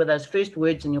attention with those first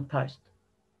words in your post.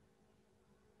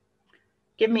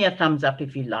 Give me a thumbs up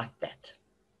if you like that.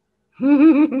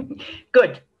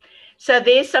 Good. So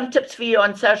there's some tips for you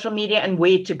on social media and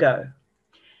where to go.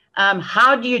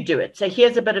 How do you do it? So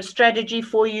here's a bit of strategy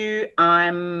for you.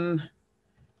 I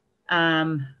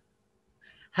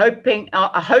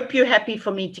hope you're happy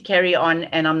for me to carry on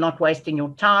and I'm not wasting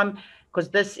your time, because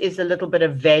this is a little bit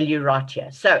of value right here.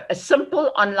 So a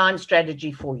simple online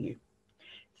strategy for you.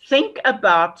 Think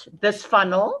about this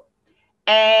funnel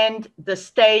and the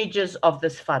stages of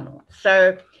this funnel.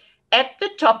 So at the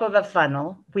top of a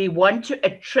funnel, we want to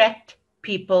attract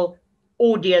people,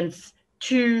 audience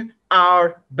to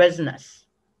our business.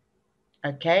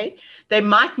 Okay? They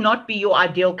might not be your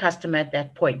ideal customer at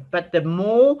that point, but the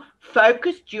more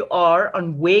focused you are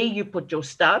on where you put your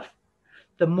stuff,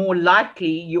 the more likely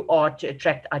you are to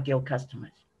attract ideal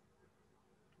customers.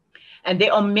 And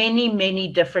there are many, many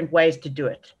different ways to do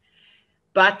it.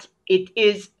 But it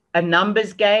is a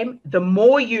numbers game. The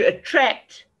more you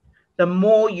attract, the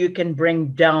more you can bring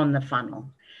down the funnel.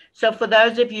 So for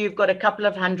those of you who've got a couple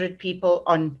of 100 people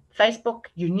on Facebook,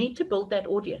 you need to build that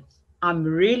audience. I'm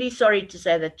really sorry to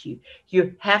say that to you.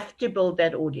 You have to build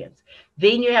that audience.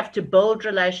 Then you have to build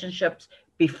relationships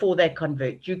before they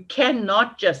convert. You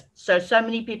cannot just, so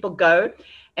many people go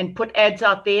and put ads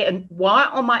out there, and why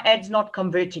are my ads not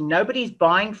converting? Nobody's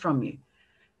buying from me,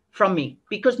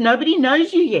 because nobody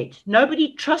knows you yet.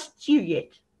 Nobody trusts you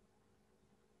yet.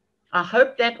 I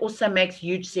hope that also makes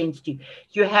huge sense to you.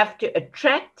 You have to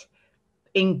attract,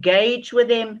 engage with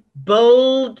them,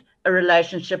 build a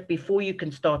relationship before you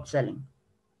can start selling.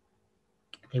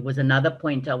 There was another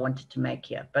point I wanted to make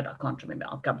here, but I can't remember.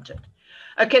 I'll come to it.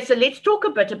 Okay, so let's talk a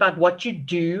bit about what you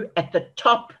do at the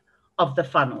top of the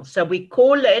funnel. So we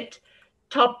call it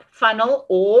top funnel,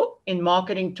 or in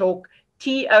marketing talk,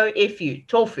 TOFU,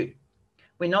 tofu.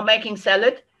 We're not making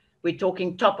salad. We're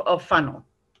talking top of funnel.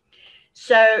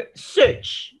 So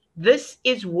search. This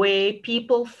is where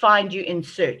people find you in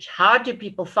search. How do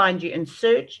people find you in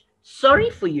search? Sorry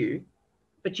for you,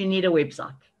 but you need a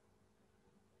website.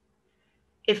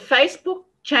 If Facebook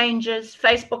changes,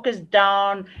 Facebook is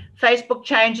down, Facebook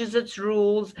changes its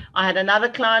rules. I had another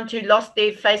client who lost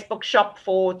their Facebook shop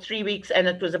for 3 weeks and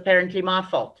it was apparently my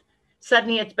fault.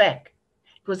 Suddenly it's back.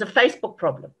 It was a Facebook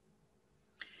problem.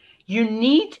 You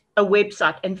need a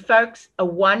website. And folks, a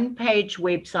one-page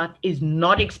website is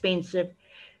not expensive.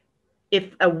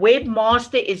 If a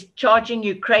webmaster is charging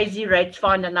you crazy rates,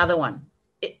 find another one.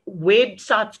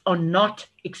 Websites are not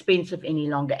expensive any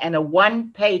longer, and a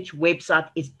one-page website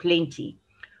is plenty.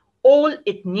 All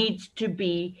it needs to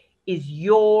be is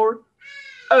your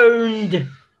owned,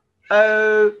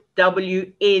 OWNED,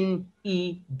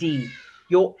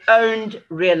 your owned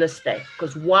real estate.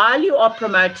 Because while you are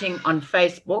promoting on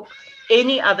Facebook,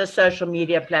 any other social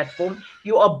media platform,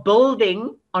 you are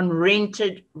building on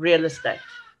rented real estate.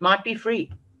 Might be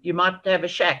free. You might have a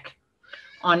shack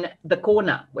on the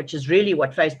corner, which is really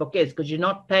what Facebook is, because you're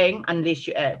not paying unless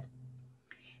you add.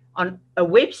 On a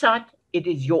website, it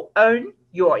is your own.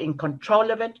 You are in control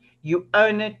of it. You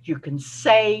own it. You can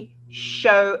say,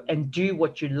 show, and do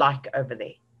what you like over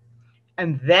there.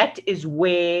 And that is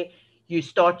where you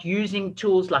start using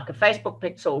tools like a Facebook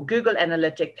Pixel or Google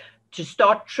Analytics to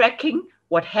start tracking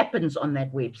what happens on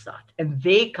that website. And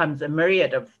there comes a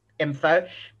myriad of info,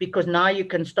 because now you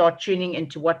can start tuning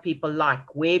into what people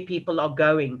like, where people are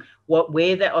going,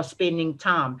 where they are spending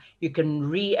time. You can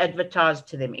re-advertise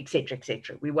to them, etc.,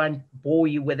 etc. We won't bore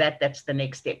you with that. That's the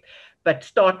next step. But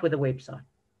start with a website.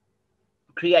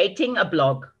 Creating a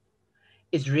blog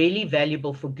is really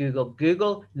valuable for Google.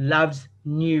 Google loves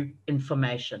new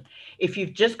information. If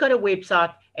you've just got a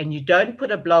website and you don't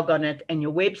put a blog on it, and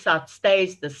your website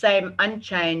stays the same,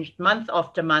 unchanged, month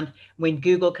after month, when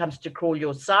Google comes to crawl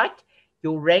your site,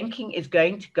 your ranking is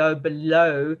going to go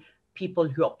below people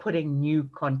who are putting new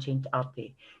content out there.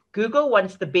 Google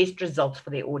wants the best results for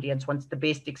their audience, wants the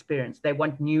best experience. They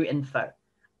want new info.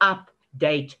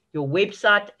 Update your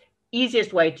website.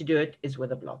 Easiest way to do it is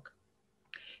with a blog.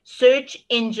 Search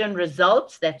engine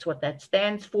results, that's what that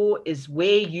stands for, is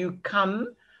where you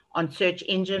come on search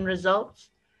engine results.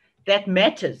 That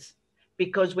matters,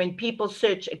 because when people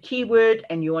search a keyword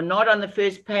and you are not on the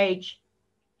first page,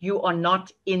 you are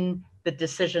not in the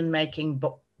decision-making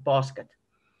basket.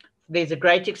 There's a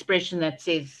great expression that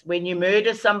says, when you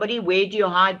murder somebody, where do you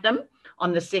hide them?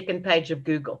 On the second page of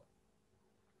Google,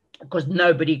 because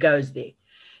nobody goes there.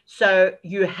 So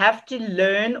you have to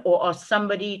learn or ask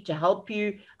somebody to help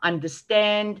you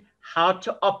understand how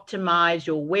to optimize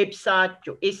your website,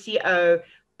 your SEO,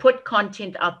 put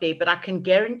content out there. But I can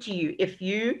guarantee you, if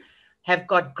you have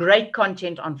got great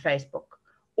content on Facebook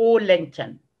or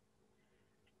LinkedIn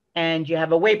and you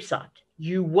have a website,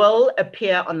 you will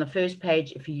appear on the first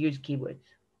page if you use keywords,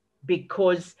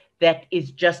 because that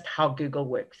is just how Google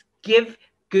works. Give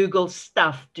Google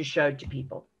stuff to show to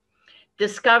people.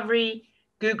 Discovery.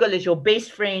 Google is your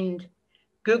best friend.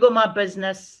 Google My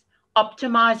Business.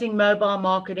 Optimizing mobile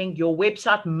marketing. Your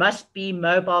website must be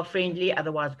mobile friendly,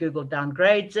 otherwise Google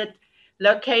downgrades it.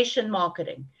 Location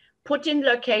marketing. Put in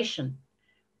location,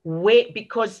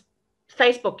 because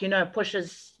Facebook,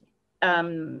 pushes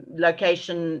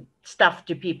location stuff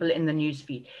to people in the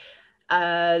newsfeed.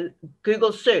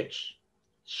 Google search.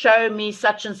 Show me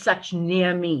such and such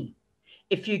near me.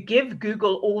 If you give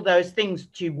Google all those things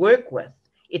to work with,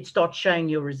 it starts showing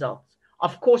you results.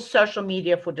 Of course, social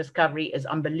media for discovery is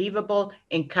unbelievable.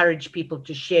 Encourage people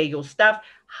to share your stuff.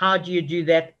 How do you do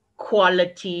that?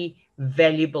 Quality,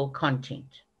 valuable content.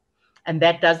 And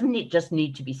that doesn't just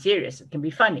need to be serious. It can be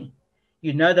funny.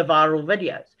 The viral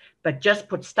videos, but just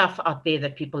put stuff out there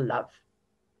that people love.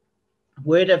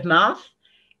 Word of mouth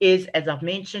is, as I've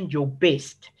mentioned, your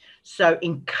best. So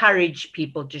encourage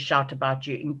people to shout about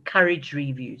you. Encourage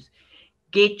reviews.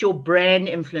 Get your brand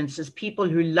influencers, people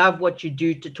who love what you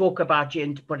do, to talk about you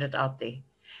and to put it out there.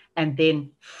 And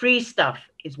then free stuff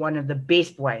is one of the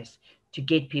best ways to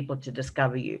get people to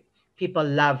discover you. People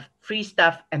love free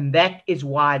stuff, and that is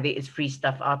why there is free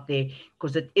stuff out there,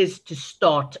 because it is to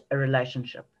start a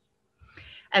relationship.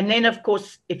 And then, of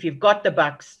course, if you've got the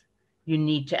bucks, you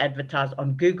need to advertise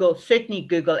on Google, certainly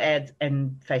Google ads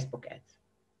and Facebook ads.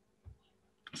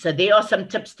 So there are some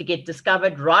tips to get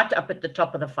discovered right up at the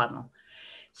top of the funnel.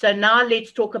 So now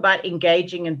let's talk about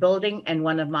engaging and building. And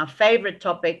one of my favorite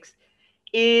topics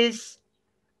is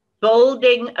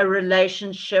building a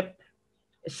relationship,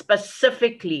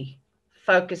 specifically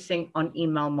focusing on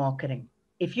email marketing.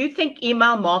 If you think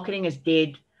email marketing is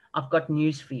dead, I've got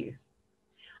news for you.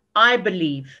 I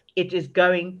believe it is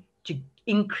going to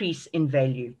increase in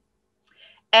value.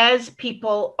 As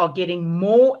people are getting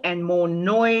more and more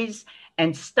noise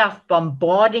and stuff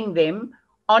bombarding them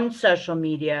on social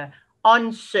media,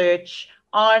 on search,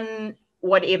 on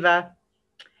whatever,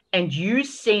 and you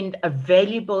send a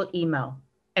valuable email,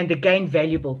 and again,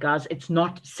 valuable, guys, it's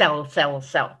not sell, sell,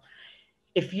 sell.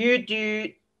 If you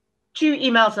do 2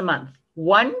 emails a month,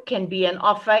 one can be an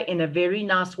offer in a very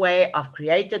nice way. I've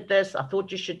created this. I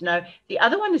thought you should know. The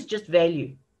other one is just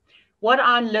value. What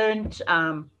I learned,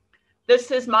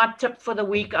 this is my tip for the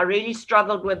week. I really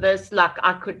struggled with this. Like,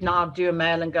 I could now do a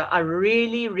mail and go. I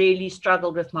really, really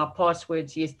struggled with my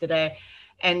passwords yesterday.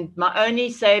 And my only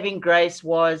saving grace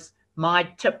was my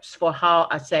tips for how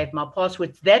I save my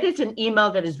passwords. That is an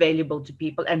email that is valuable to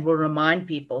people and will remind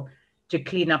people to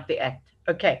clean up the act.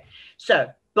 Okay, so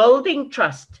building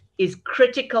trust is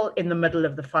critical in the middle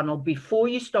of the funnel before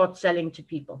you start selling to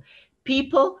people.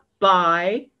 People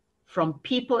buy from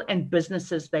people and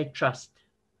businesses they trust.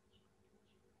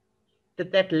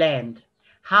 Did that land?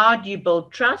 How do you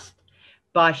build trust?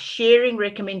 By sharing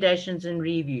recommendations and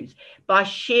reviews, by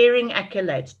sharing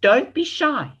accolades. Don't be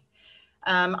shy.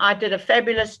 I did a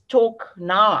fabulous talk.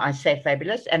 Now I say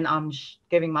fabulous, and I'm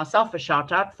giving myself a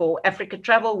shout out for Africa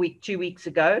Travel Week 2 weeks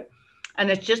ago. And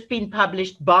it's just been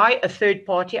published by a third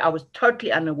party. I was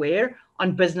totally unaware,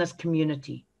 on business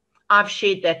community. I've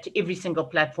shared that to every single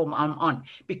platform I'm on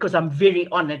because I'm very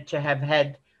honored to have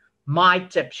had my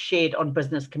tips shared on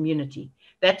Business Community.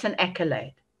 That's an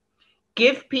accolade.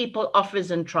 Give people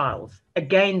offers and trials.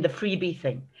 Again, the freebie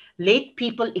thing. Let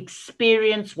people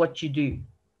experience what you do.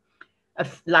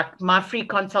 Like my free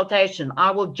consultation,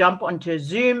 I will jump onto a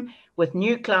Zoom with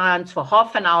new clients for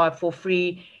half an hour for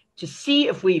free to see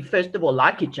if we, first of all,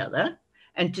 like each other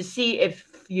and to see if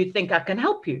you think I can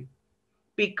help you.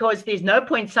 Because there's no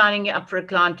point signing you up for a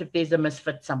client if there's a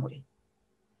misfit somewhere.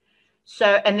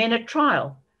 So, and then a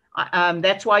trial.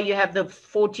 That's why you have the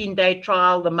 14-day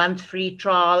trial, the month free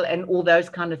trial, and all those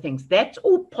kind of things. That's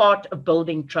all part of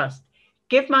building trust.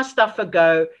 Give my stuff a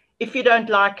go. If you don't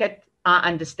like it, I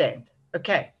understand.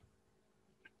 Okay.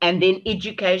 And then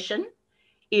education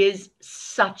is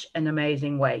such an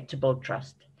amazing way to build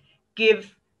trust.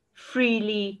 Give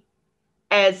freely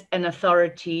as an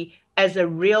authority, as a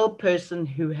real person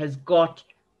who has got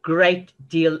great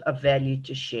deal of value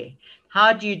to share.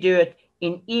 How do you do it?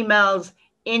 In emails,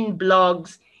 in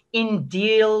blogs, in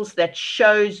deals that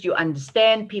shows you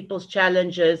understand people's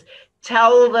challenges,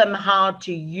 tell them how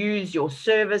to use your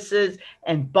services.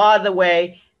 And by the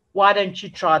way, why don't you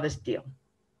try this deal?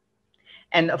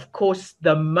 And of course,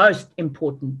 the most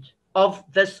important of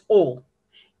this all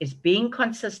is being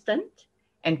consistent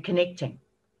and connecting.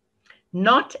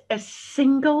 Not a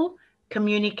single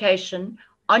communication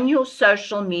on your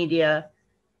social media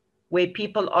where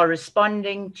people are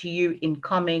responding to you in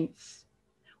comments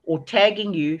or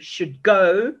tagging you should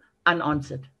go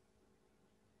unanswered.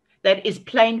 That is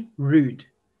plain rude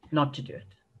not to do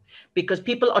it because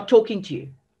people are talking to you.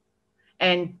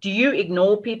 And do you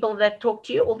ignore people that talk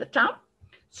to you all the time?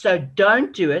 So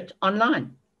don't do it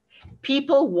online.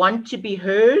 People want to be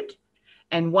heard.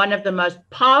 And one of the most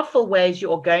powerful ways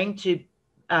you are going to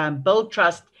build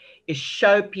trust is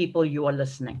show people you are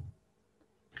listening.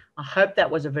 I hope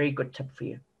that was a very good tip for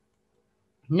you.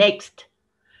 Next,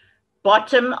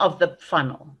 bottom of the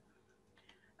funnel.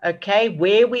 Okay,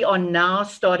 where we are now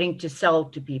starting to sell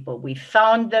to people. We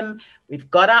found them. We've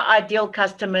got our ideal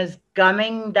customers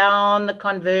coming down the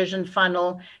conversion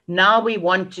funnel. Now we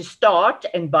want to start.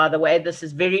 And by the way, this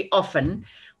is very often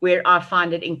where I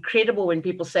find it incredible when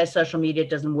people say social media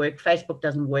doesn't work, Facebook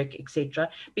doesn't work, etc.,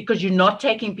 because you're not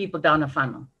taking people down a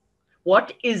funnel.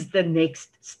 What is the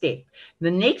next step? The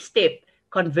next step,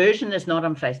 conversion is not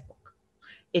on Facebook.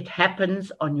 It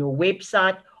happens on your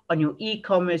website, on your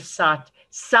e-commerce site,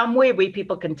 somewhere where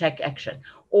people can take action,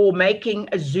 or making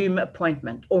a Zoom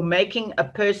appointment, or making a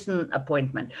person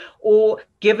appointment, or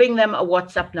giving them a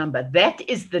WhatsApp number. That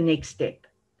is the next step.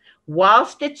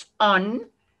 Whilst it's on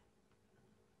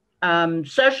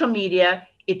social media,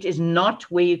 it is not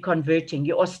where you're converting.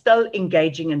 You are still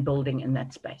engaging and building in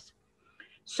that space.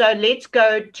 So let's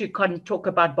go to talk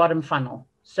about bottom funnel.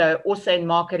 So also in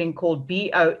marketing called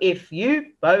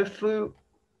BOFU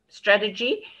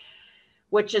strategy,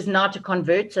 which is now to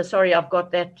convert. So sorry, I've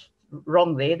got that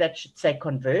wrong there. That should say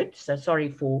convert. So sorry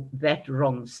for that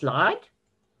wrong slide.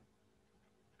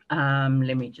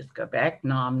 Let me just go back.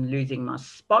 Now I'm losing my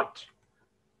spot.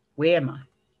 Where am I?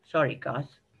 Sorry, guys.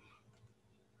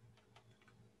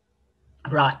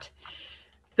 Right.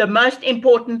 The most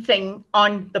important thing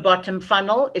on the bottom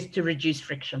funnel is to reduce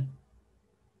friction.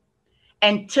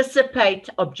 Anticipate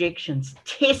objections.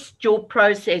 Test your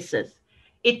processes.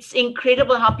 It's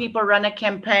incredible how people run a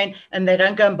campaign and they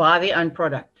don't go and buy their own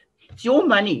product. It's your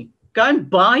money. Go and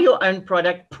buy your own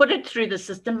product, put it through the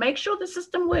system, make sure the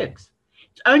system works.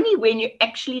 It's only when you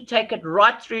actually take it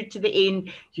right through to the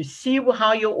end, you see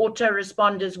how your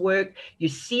autoresponders work, you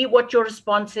see what your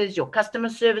response is, your customer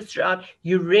service throughout,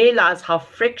 you realize how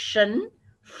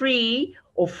friction-free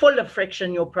or full of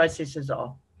friction your processes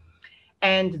are.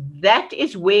 And that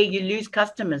is where you lose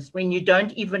customers, when you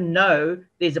don't even know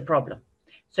there's a problem.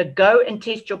 So go and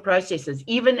test your processes,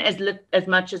 even as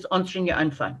much as answering your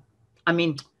own phone. I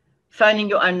mean, phoning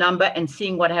your own number and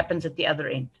seeing what happens at the other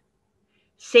end.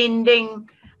 Sending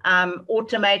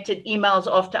automated emails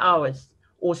after hours,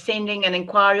 or sending an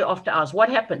inquiry after hours. What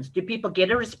happens? Do people get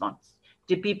a response?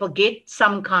 Do people get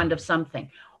some kind of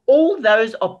something? All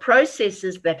those are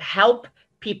processes that help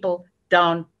people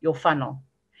down your funnel.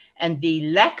 And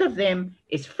the lack of them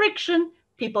is friction.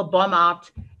 People bomb out,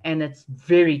 and it's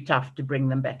very tough to bring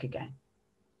them back again.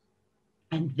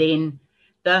 And then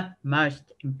the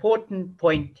most important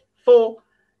point for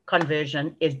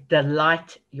conversion is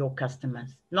delight your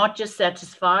customers, not just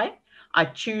satisfy. I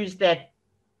choose that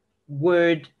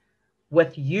word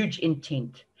with huge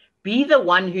intent. Be the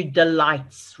one who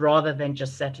delights rather than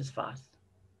just satisfies.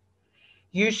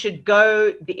 You should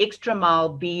go the extra mile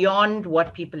beyond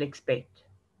what people expect.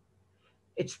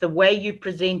 It's the way you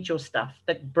present your stuff,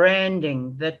 the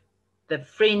branding, the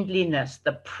friendliness,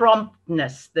 the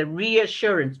promptness, the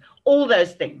reassurance, all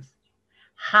those things.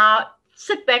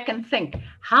 Sit back and think,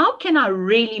 how can I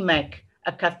really make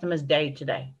a customer's day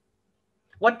today?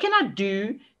 What can I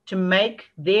do to make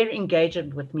their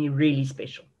engagement with me really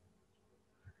special?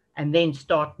 And then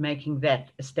start making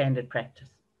that a standard practice.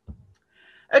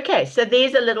 Okay, so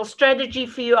there's a little strategy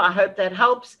for you. I hope that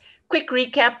helps. Quick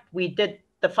recap, we did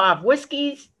the 5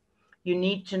 whiskeys. You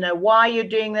need to know why you're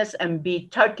doing this and be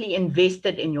totally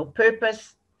invested in your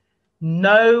purpose.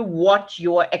 Know what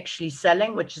you're actually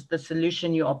selling, which is the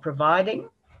solution you are providing.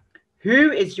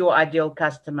 Who is your ideal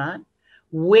customer?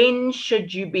 When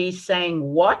should you be saying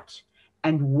what?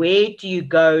 And where do you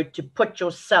go to put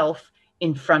yourself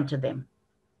in front of them?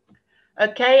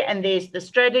 Okay, and there's the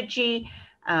strategy.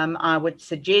 I would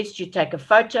suggest you take a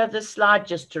photo of this slide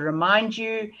just to remind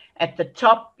you. At the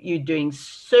top, you're doing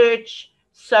search,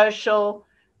 social,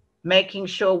 making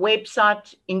sure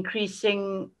website,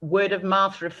 increasing word of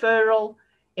mouth referral.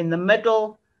 In the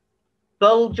middle,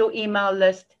 build your email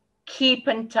list, keep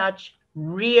in touch,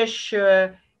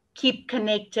 reassure, keep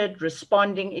connected,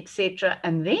 responding, etc.,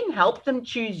 and then help them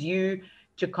choose you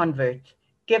to convert.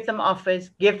 Give them offers,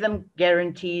 give them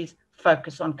guarantees,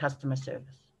 focus on customer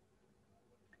service.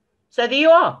 So there you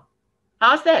are.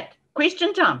 How's that?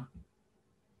 Question time.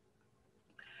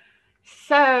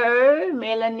 So,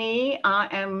 Melanie, I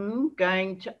am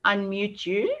going to unmute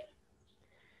you.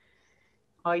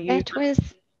 Are you?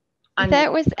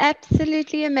 That was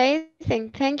absolutely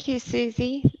amazing. Thank you,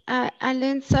 Susie. I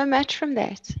learned so much from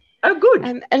that. Oh,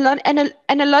 good. A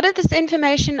lot of this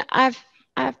information I've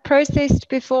processed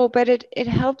before, but it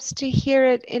helps to hear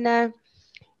it in a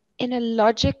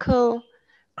logical,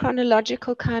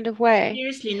 chronological kind of way.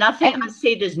 Seriously, nothing I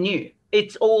said is new.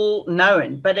 It's all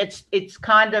known, but it's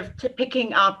kind of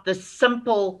picking out the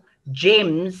simple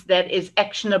gems that is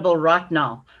actionable right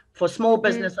now for small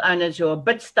business owners who are a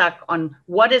bit stuck on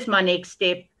what is my next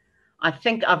step. I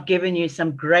think I've given you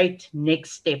some great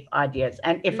next step ideas.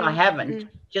 And if I haven't,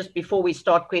 just before we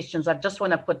start questions, I just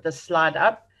want to put this slide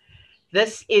up.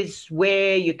 This is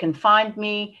where you can find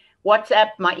me, WhatsApp,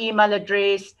 my email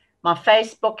address, my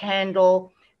Facebook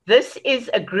handle. This is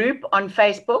a group on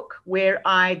Facebook where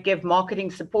I give marketing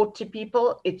support to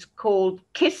people. It's called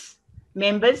KISS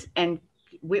members, and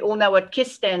we all know what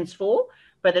KISS stands for,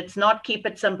 but it's not Keep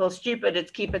It Simple Stupid,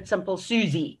 it's Keep It Simple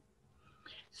Susie.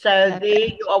 So there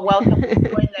you are welcome to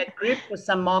join that group with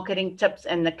some marketing tips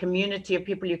and the community of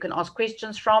people you can ask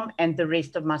questions from and the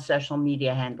rest of my social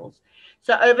media handles.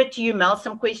 So over to you, Mel,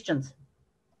 some questions.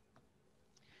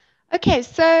 Okay,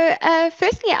 so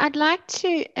firstly, I'd like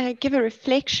to give a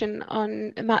reflection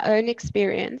on my own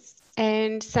experience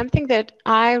and something that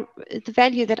the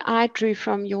value that I drew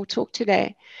from your talk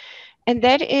today. And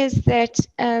that is that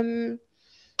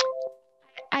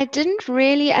I didn't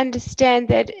really understand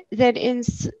that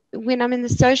when I'm in the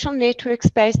social network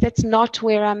space, that's not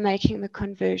where I'm making the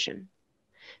conversion.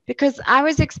 Because I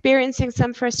was experiencing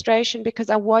some frustration because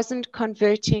I wasn't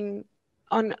converting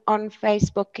on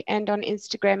Facebook and on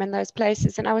Instagram and those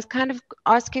places. And I was kind of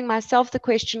asking myself the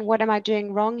question, what am I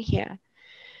doing wrong here?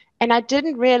 And I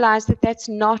didn't realize that that's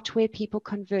not where people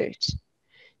convert.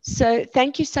 So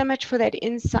thank you so much for that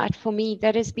insight for me.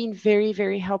 That has been very,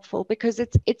 very helpful because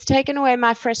it's taken away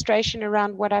my frustration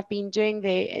around what I've been doing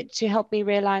there to help me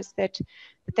realize that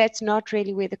that's not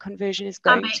really where the conversion is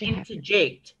going to happen.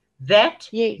 Interject. That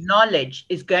knowledge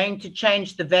is going to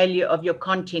change the value of your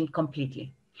content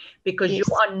completely. Because you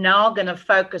are now going to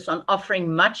focus on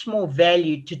offering much more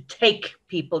value to take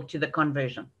people to the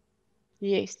conversion.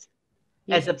 Yes.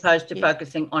 As opposed to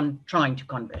focusing on trying to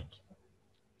convert.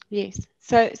 Yes.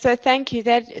 So thank you.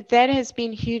 That has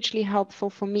been hugely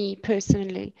helpful for me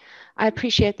personally. I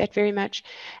appreciate that very much.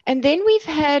 And then we've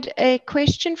had a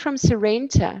question from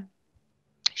Sorrenta.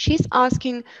 She's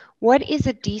asking, what is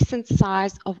a decent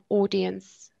size of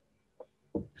audience?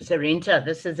 Sorrenta,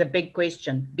 this is a big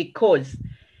question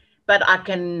but I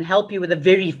can help you with a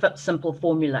very simple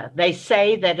formula. They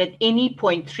say that at any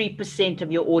point, 3%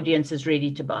 of your audience is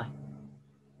ready to buy.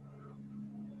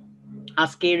 How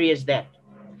scary is that?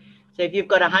 So if you've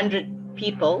got 100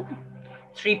 people,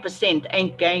 3%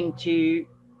 ain't going to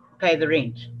pay the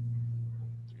rent.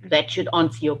 That should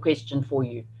answer your question for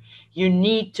you. You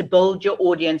need to build your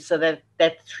audience so that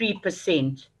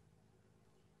 3%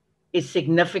 is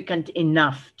significant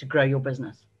enough to grow your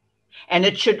business. And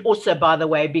it should also, by the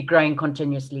way, be growing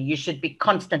continuously. You should be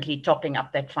constantly topping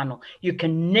up that funnel. You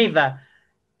can never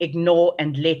ignore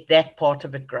and let that part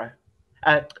of it grow.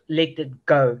 Let it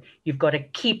go. You've got to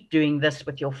keep doing this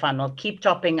with your funnel. Keep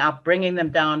topping up, bringing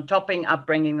them down, topping up,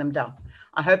 bringing them down.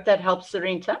 I hope that helps,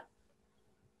 Sorrenta.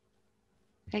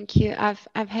 Thank you. I've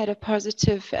had a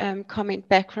positive comment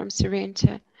back from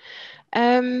Sorrenta.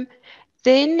 Then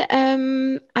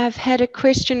I've had a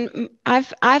question.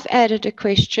 I've added a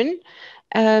question,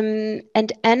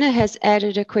 and Anna has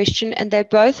added a question, and they're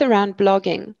both around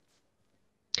blogging.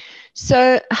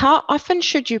 So, how often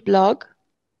should you blog?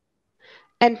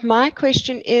 And my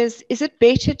question is it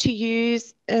better to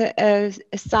use a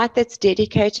site that's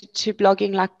dedicated to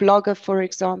blogging, like Blogger, for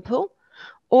example,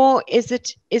 or is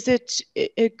it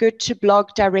good to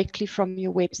blog directly from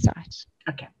your website?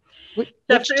 Okay. Which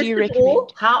do you recommend?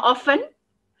 All, how often?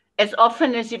 As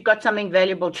often as you've got something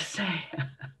valuable to say.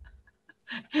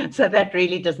 So that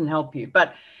really doesn't help you.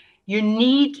 But you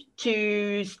need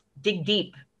to dig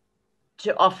deep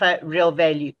to offer real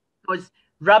value, because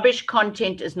rubbish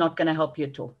content is not going to help you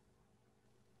at all.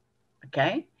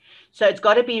 Okay? So it's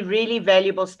got to be really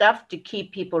valuable stuff to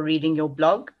keep people reading your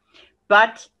blog,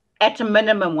 but at a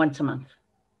minimum once a month.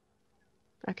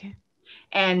 Okay.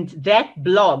 And that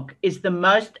blog is the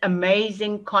most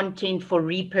amazing content for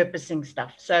repurposing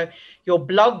stuff. So your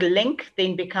blog link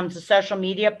then becomes a social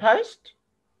media post,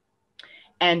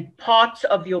 and parts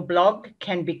of your blog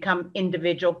can become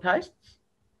individual posts.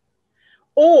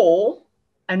 Or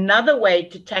another way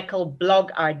to tackle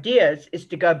blog ideas is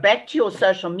to go back to your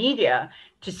social media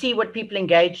to see what people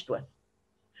engaged with.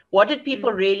 What did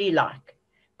people really like?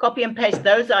 Copy and paste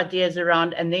those ideas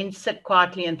around, and then sit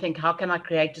quietly and think, how can I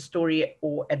create a story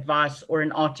or advice or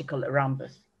an article around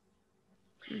this?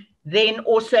 Then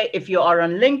also, if you are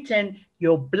on LinkedIn,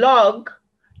 your blog,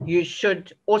 you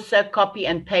should also copy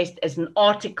and paste as an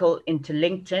article into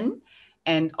LinkedIn,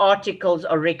 and articles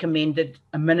are recommended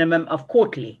a minimum of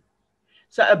quarterly.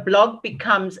 So a blog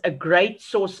becomes a great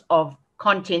source of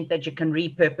content that you can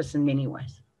repurpose in many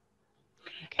ways.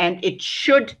 Okay. And it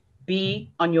should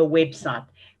be on your website,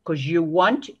 because you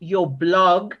want your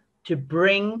blog to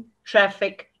bring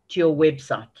traffic to your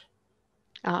website.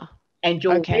 And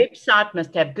your website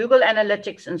must have Google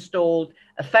Analytics installed,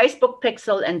 a Facebook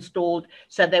pixel installed,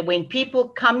 so that when people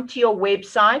come to your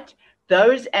website,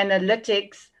 those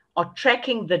analytics are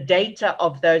tracking the data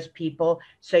of those people,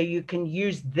 so you can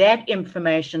use that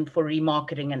information for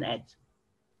remarketing and ads.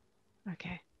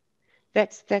 Okay.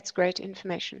 That's great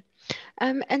information.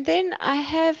 And then I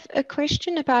have a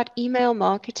question about email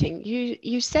marketing.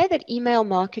 You say that email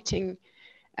marketing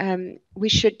we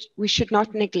should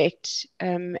not neglect,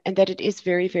 and that it is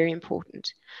very, very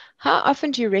important. How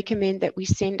often do you recommend that we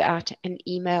send out an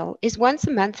email? Is once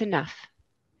a month enough?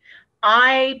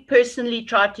 I personally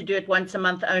try to do it once a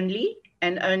month only,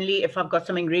 and only if I've got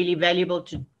something really valuable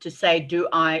to say, do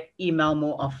I email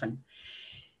more often.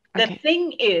 The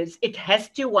thing is, it has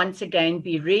to once again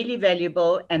be really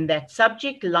valuable, and that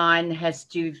subject line has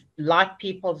to light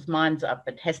people's minds up.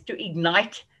 It has to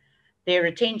ignite their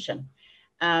attention.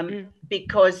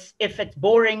 Because if it's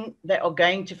boring, they are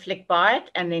going to flick by it,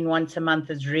 and then once a month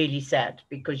is really sad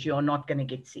because you're not going to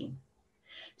get seen.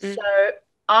 So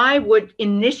I would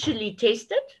initially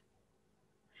test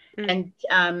it, and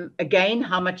again,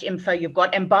 how much info you've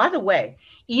got. And by the way,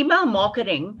 email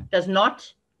marketing does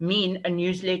not mean a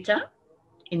newsletter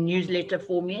in newsletter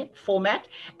format,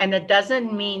 and it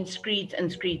doesn't mean screeds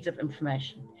and screeds of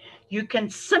information. You can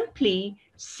simply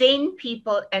send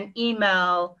people an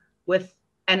email with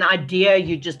an idea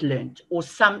you just learned, or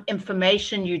some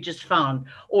information you just found,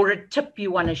 or a tip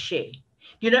you want to share.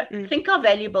 You know, think how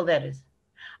valuable that is.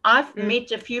 I've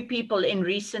met a few people in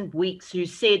recent weeks who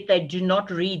said they do not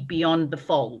read beyond the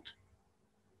fold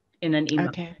in an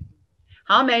email.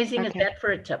 How amazing is that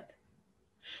for a tip?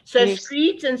 So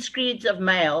screeds and screeds of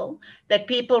mail that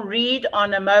people read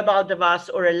on a mobile device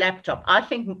or a laptop. I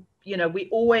think, you know, we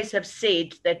always have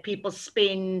said that people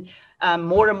spend,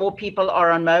 more and more people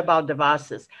are on mobile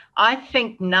devices. I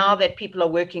think now that people are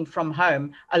working from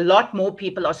home, a lot more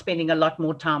people are spending a lot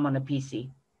more time on a PC.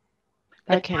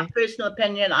 That's my personal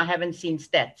opinion. I haven't seen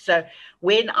stats. So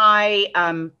when I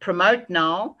promote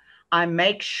now, I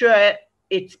make sure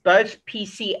it's both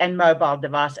PC and mobile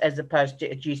device, as opposed to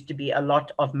it used to be a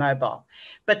lot of mobile.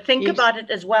 But think about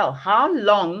it as well. How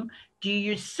long do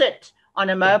you sit on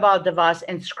a mobile device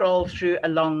and scroll through a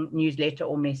long newsletter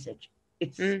or message?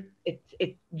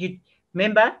 You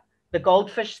remember the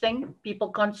goldfish thing? People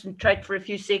concentrate for a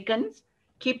few seconds,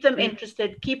 keep them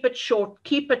interested, keep it short,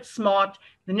 keep it smart.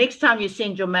 The next time you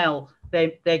send your mail,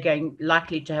 they're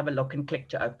likely to have a look and click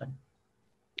to open.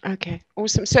 Okay,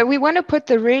 awesome. So we want to put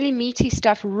the really meaty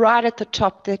stuff right at the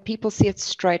top that people see it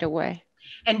straight away.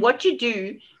 And what you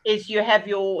do is you have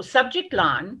your subject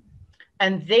line,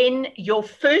 and then your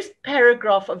first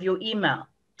paragraph of your email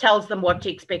tells them what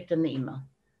to expect in the email.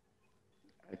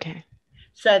 Okay.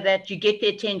 so that you get the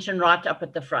attention right up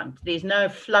at the front. There's no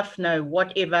fluff, no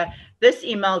whatever. This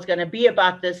email is going to be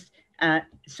about this,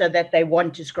 so that they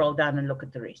want to scroll down and look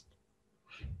at the rest.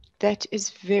 That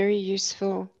is very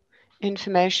useful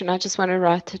information. I just want to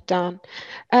write it down.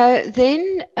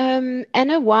 Then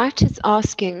Anna White is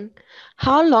asking,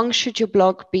 how long should your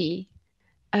blog be?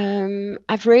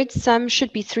 I've read some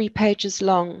should be 3 pages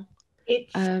long.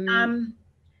 It's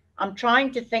I'm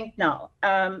trying to think now.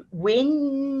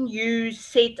 When you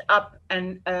set up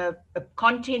a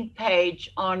content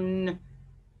page on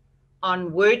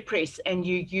WordPress and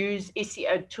you use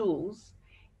SEO tools,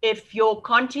 if your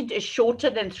content is shorter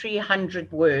than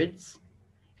 300 words,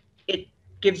 it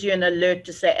gives you an alert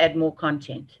to say add more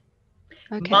content.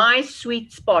 Okay. My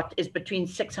sweet spot is between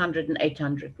 600 and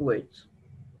 800 words.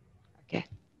 Okay,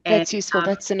 that's useful.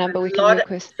 That's the number we can work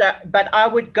with. So, but I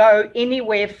would go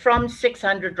anywhere from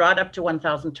 600 right up to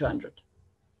 1,200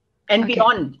 and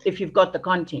beyond if you've got the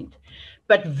content.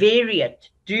 But vary it.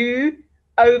 Do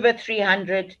over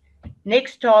 300.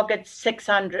 Next target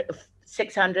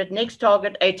 600, next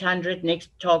target 800, next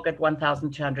target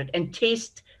 1,200, and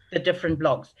test the different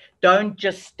blogs. Don't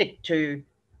just stick to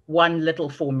one little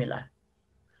formula.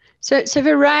 So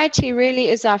variety really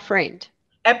is our friend.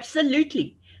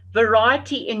 Absolutely.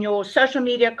 Variety in your social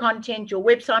media content, your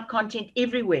website content,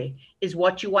 everywhere is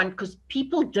what you want, because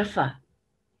people differ.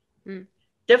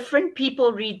 Different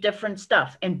people read different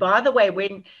stuff. And by the way,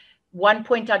 when one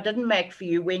point I didn't make for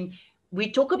you, when we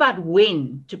talk about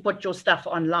when to put your stuff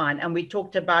online, and we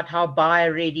talked about how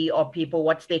buyer ready are people,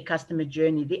 what's their customer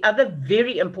journey. The other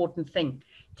very important thing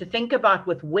to think about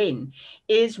with when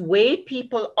is where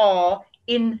people are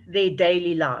in their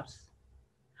daily lives.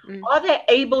 Are they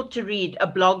able to read a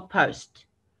blog post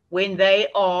when they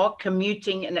are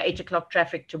commuting in the 8 o'clock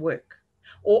traffic to work?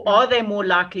 Or are they more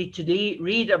likely to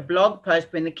read a blog post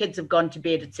when the kids have gone to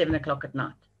bed at 7 o'clock at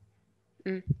night?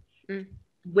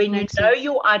 When you know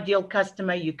your ideal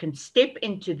customer, you can step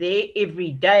into there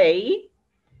every day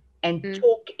and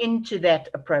talk into that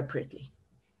appropriately.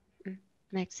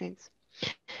 Makes sense.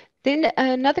 Then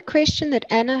another question that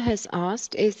Anna has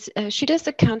asked is, she does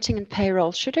accounting and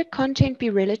payroll. Should her content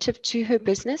be relative to her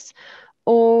business,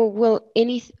 or will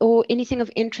anything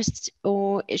of interest,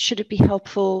 or should it be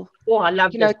helpful? Oh, I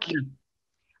love this.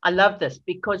 I love this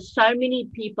because so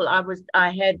many people. I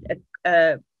had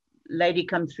a lady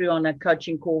come through on a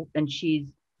coaching call, and she's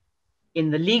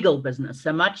in the legal business,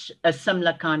 so much a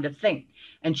similar kind of thing.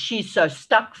 And she's so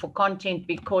stuck for content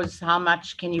because how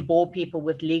much can you bore people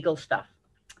with legal stuff?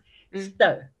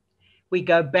 So we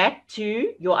go back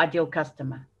to your ideal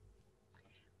customer.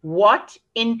 What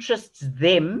interests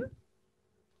them?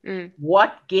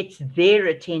 What gets their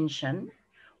attention?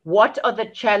 What are the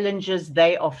challenges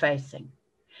they are facing?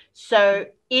 So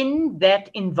in that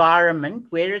environment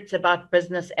where it's about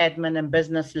business admin and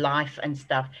business life and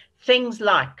stuff, things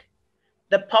like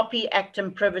the POPI Act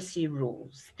and privacy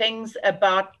rules, things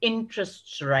about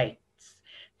interest rates,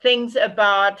 things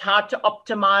about how to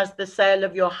optimize the sale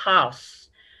of your house,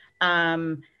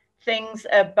 things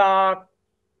about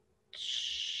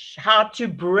how to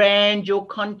brand your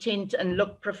content and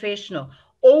look professional.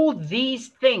 All these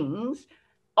things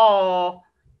are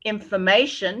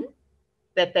information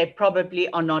that they probably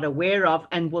are not aware of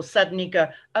and will suddenly go,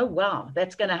 oh, wow,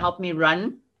 that's going to help me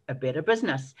run a better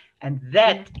business. And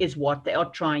that is what they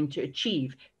are trying to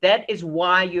achieve. That is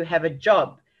why you have a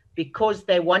job, because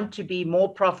they want to be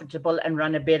more profitable and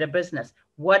run a better business.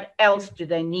 What else do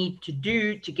they need to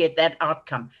do to get that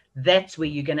outcome? That's where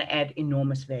you're going to add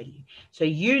enormous value. So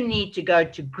you need to go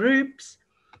to groups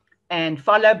and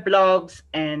follow blogs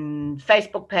and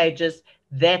Facebook pages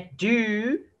that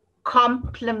do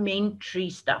complementary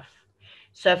stuff.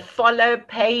 So follow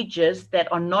pages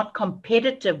that are not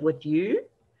competitive with you,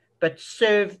 but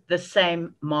serve the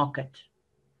same market,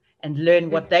 and learn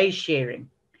what they're sharing.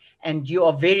 And you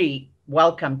are very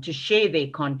welcome to share their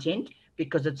content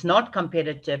because it's not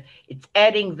competitive. It's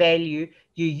adding value.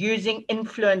 You're using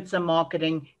influencer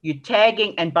marketing. You're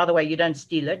tagging. And by the way, you don't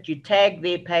steal it. You tag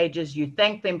their pages. You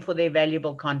thank them for their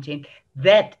valuable content.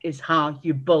 That is how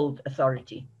you build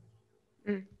authority.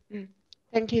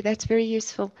 Thank you. That's very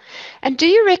useful. And do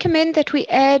you recommend that we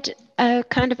add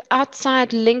kind of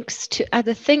outside links to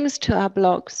other things to our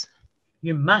blogs?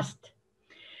 You must.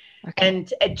 Okay.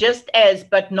 And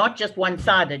but not just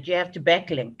one-sided, you have to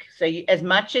backlink. So as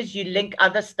much as you link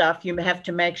other stuff, you have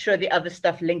to make sure the other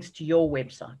stuff links to your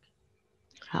website.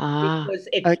 Because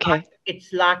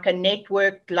it's like a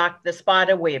network, like the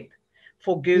spider web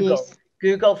for Google. Yes.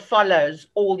 Google follows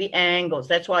all the angles.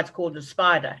 That's why it's called a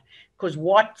spider, Because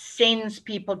what sends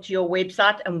people to your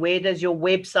website, and where does your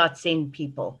website send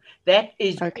people? That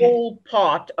is all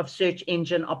part of search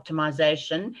engine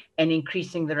optimization and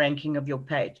increasing the ranking of your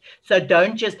page. So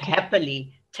don't just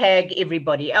happily tag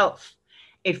everybody else.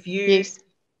 If you,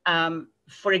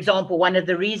 for example, one of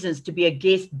the reasons to be a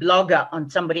guest blogger on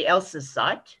somebody else's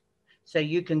site, so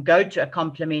you can go to a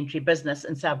complimentary business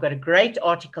and say, I've got a great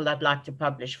article I'd like to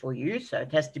publish for you. So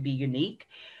it has to be unique.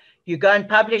 You go and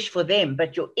publish for them,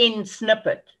 but your end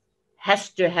snippet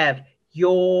has to have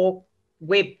your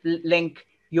web link,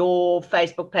 your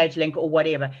Facebook page link, or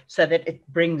whatever, so that it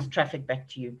brings traffic back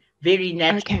to you. Very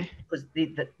natural, because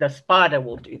the spider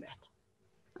will do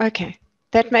that. Okay,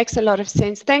 that makes a lot of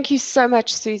sense. Thank you so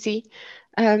much, Suze.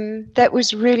 That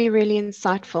was really, really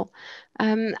insightful.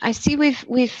 I see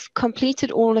we've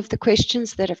completed all of the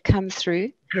questions that have come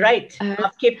through. Great.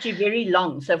 I've kept you very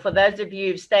long. So for those of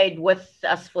you who've stayed with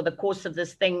us for the course of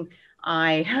this thing,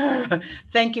 I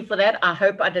thank you for that. I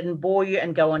hope I didn't bore you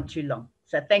and go on too long.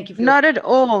 So thank you. Not at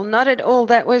all. Not at all.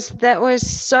 That was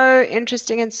so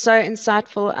interesting and so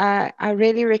insightful. I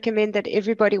really recommend that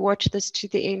everybody watch this to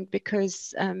the end,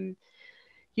 because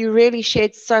you really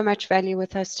shared so much value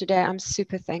with us today. I'm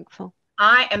super thankful.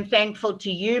 I am thankful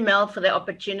to you, Mel, for the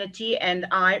opportunity, and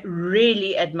I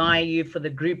really admire you for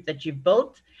the group that you've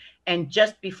built. And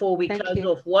just before we close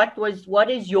off,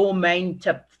 what is your main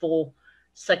tip for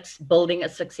building a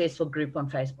successful group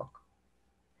on Facebook?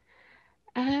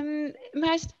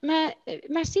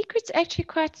 My secret's actually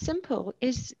quite simple,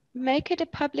 is make it a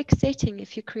public setting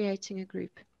if you're creating a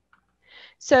group.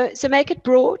 So make it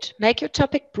broad, make your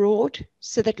topic broad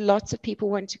so that lots of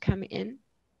people want to come in.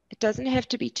 It doesn't have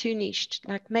to be too niched.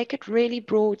 Like, make it really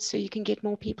broad so you can get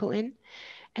more people in.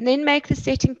 And then make the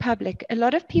setting public. A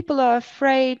lot of people are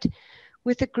afraid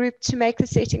with a group to make the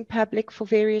setting public for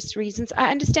various reasons.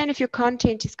 I understand if your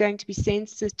content is going to be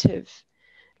sensitive,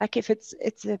 like if it's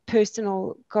a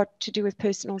personal, got to do with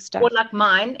personal stuff. Well, like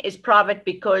mine is private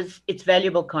because it's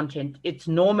valuable content. It's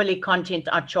normally content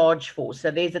I charge for.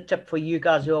 So there's a tip for you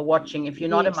guys who are watching. If you're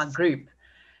not in my group,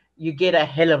 you get a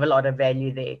hell of a lot of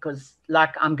value there, because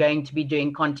like I'm going to be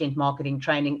doing content marketing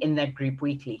training in that group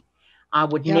weekly. I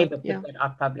would never put that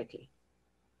out publicly.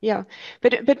 Yeah,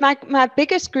 but my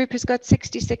biggest group has got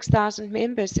 66,000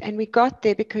 members, and we got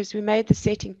there because we made the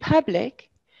setting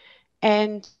public,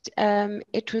 and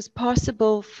it was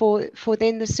possible for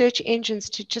then the search engines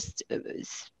to just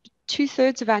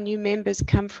 2/3 of our new members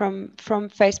come from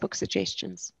Facebook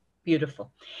suggestions.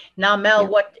 Beautiful. Now, Mel,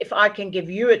 what if I can give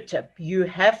you a tip? You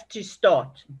have to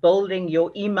start building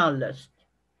your email list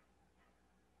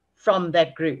from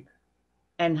that group.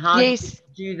 And how do you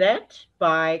do that?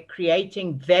 By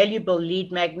creating valuable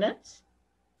lead magnets.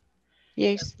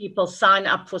 Yes. People sign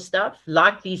up for stuff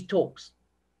like these talks.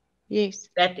 Yes.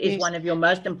 That is one of your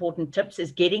most important tips,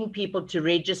 is getting people to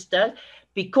register,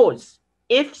 because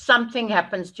if something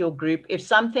happens to your group, if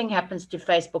something happens to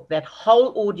Facebook, that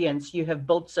whole audience you have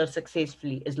built so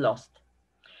successfully is lost.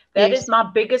 That is my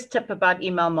biggest tip about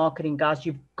email marketing, guys.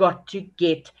 You've got to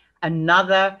get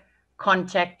another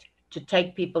contact to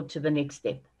take people to the next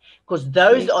step, because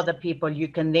those are the people you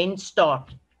can then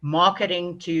start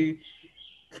marketing to.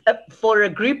 For a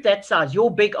group that size,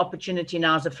 your big opportunity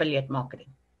now is affiliate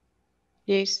marketing.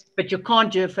 Yes. But you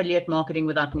can't do affiliate marketing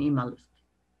without an email list.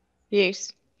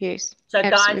 Yes. Yes. So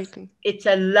absolutely. Guys, it's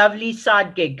a lovely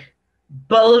side gig.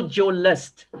 Build your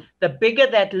list. The bigger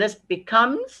that list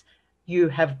becomes, you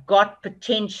have got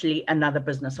potentially another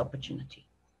business opportunity.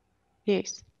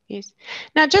 Yes. Yes.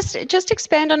 Now, just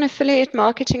expand on affiliate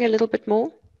marketing a little bit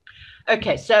more.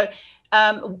 Okay. So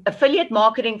affiliate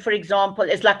marketing, for example,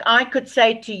 is like I could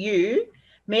say to you,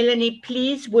 Melanie,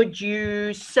 please, would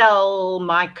you sell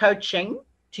my coaching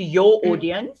to your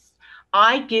audience?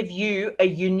 I give you a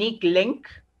unique link,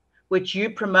 which you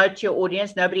promote to your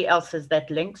audience. Nobody else has that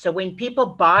link. So when people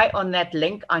buy on that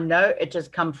link, I know it has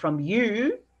come from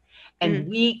you, and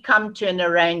we come to an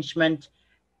arrangement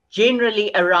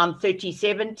generally around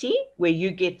 30-70, where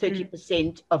you get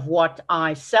 30% of what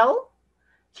I sell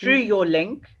through your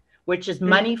link, which is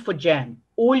money for jam.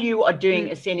 All you are doing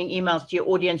is sending emails to your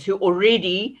audience who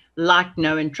already like,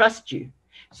 know, and trust you.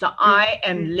 So I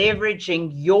am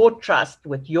leveraging your trust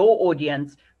with your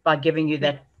audience by giving you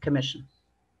that commission.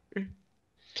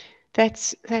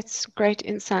 That's great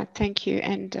insight. Thank you.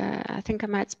 And I think I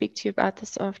might speak to you about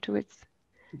this afterwards.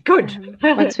 Good.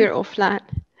 Once we're offline.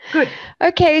 Good.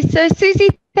 Okay. So Suze,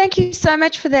 thank you so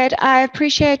much for that. I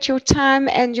appreciate your time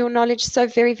and your knowledge so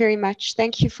very, very much.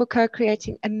 Thank you for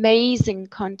co-creating amazing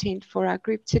content for our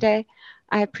group today.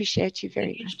 I appreciate you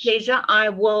very Huge much. pleasure. I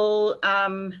will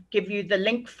give you the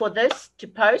link for this to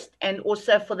post, and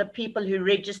also for the people who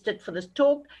registered for this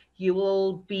talk, you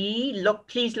will be,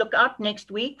 please look out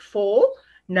next week for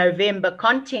November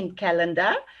content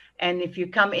calendar. And if you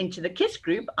come into the KISS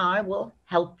group, I will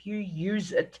help you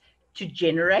use it to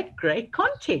generate great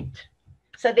content.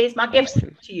 So there's my gift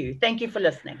Awesome. to you. Thank you for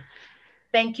listening.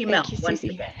 Thank you, Mel, Thank you, once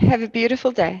Suze. again. Have a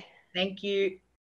beautiful day. Thank you.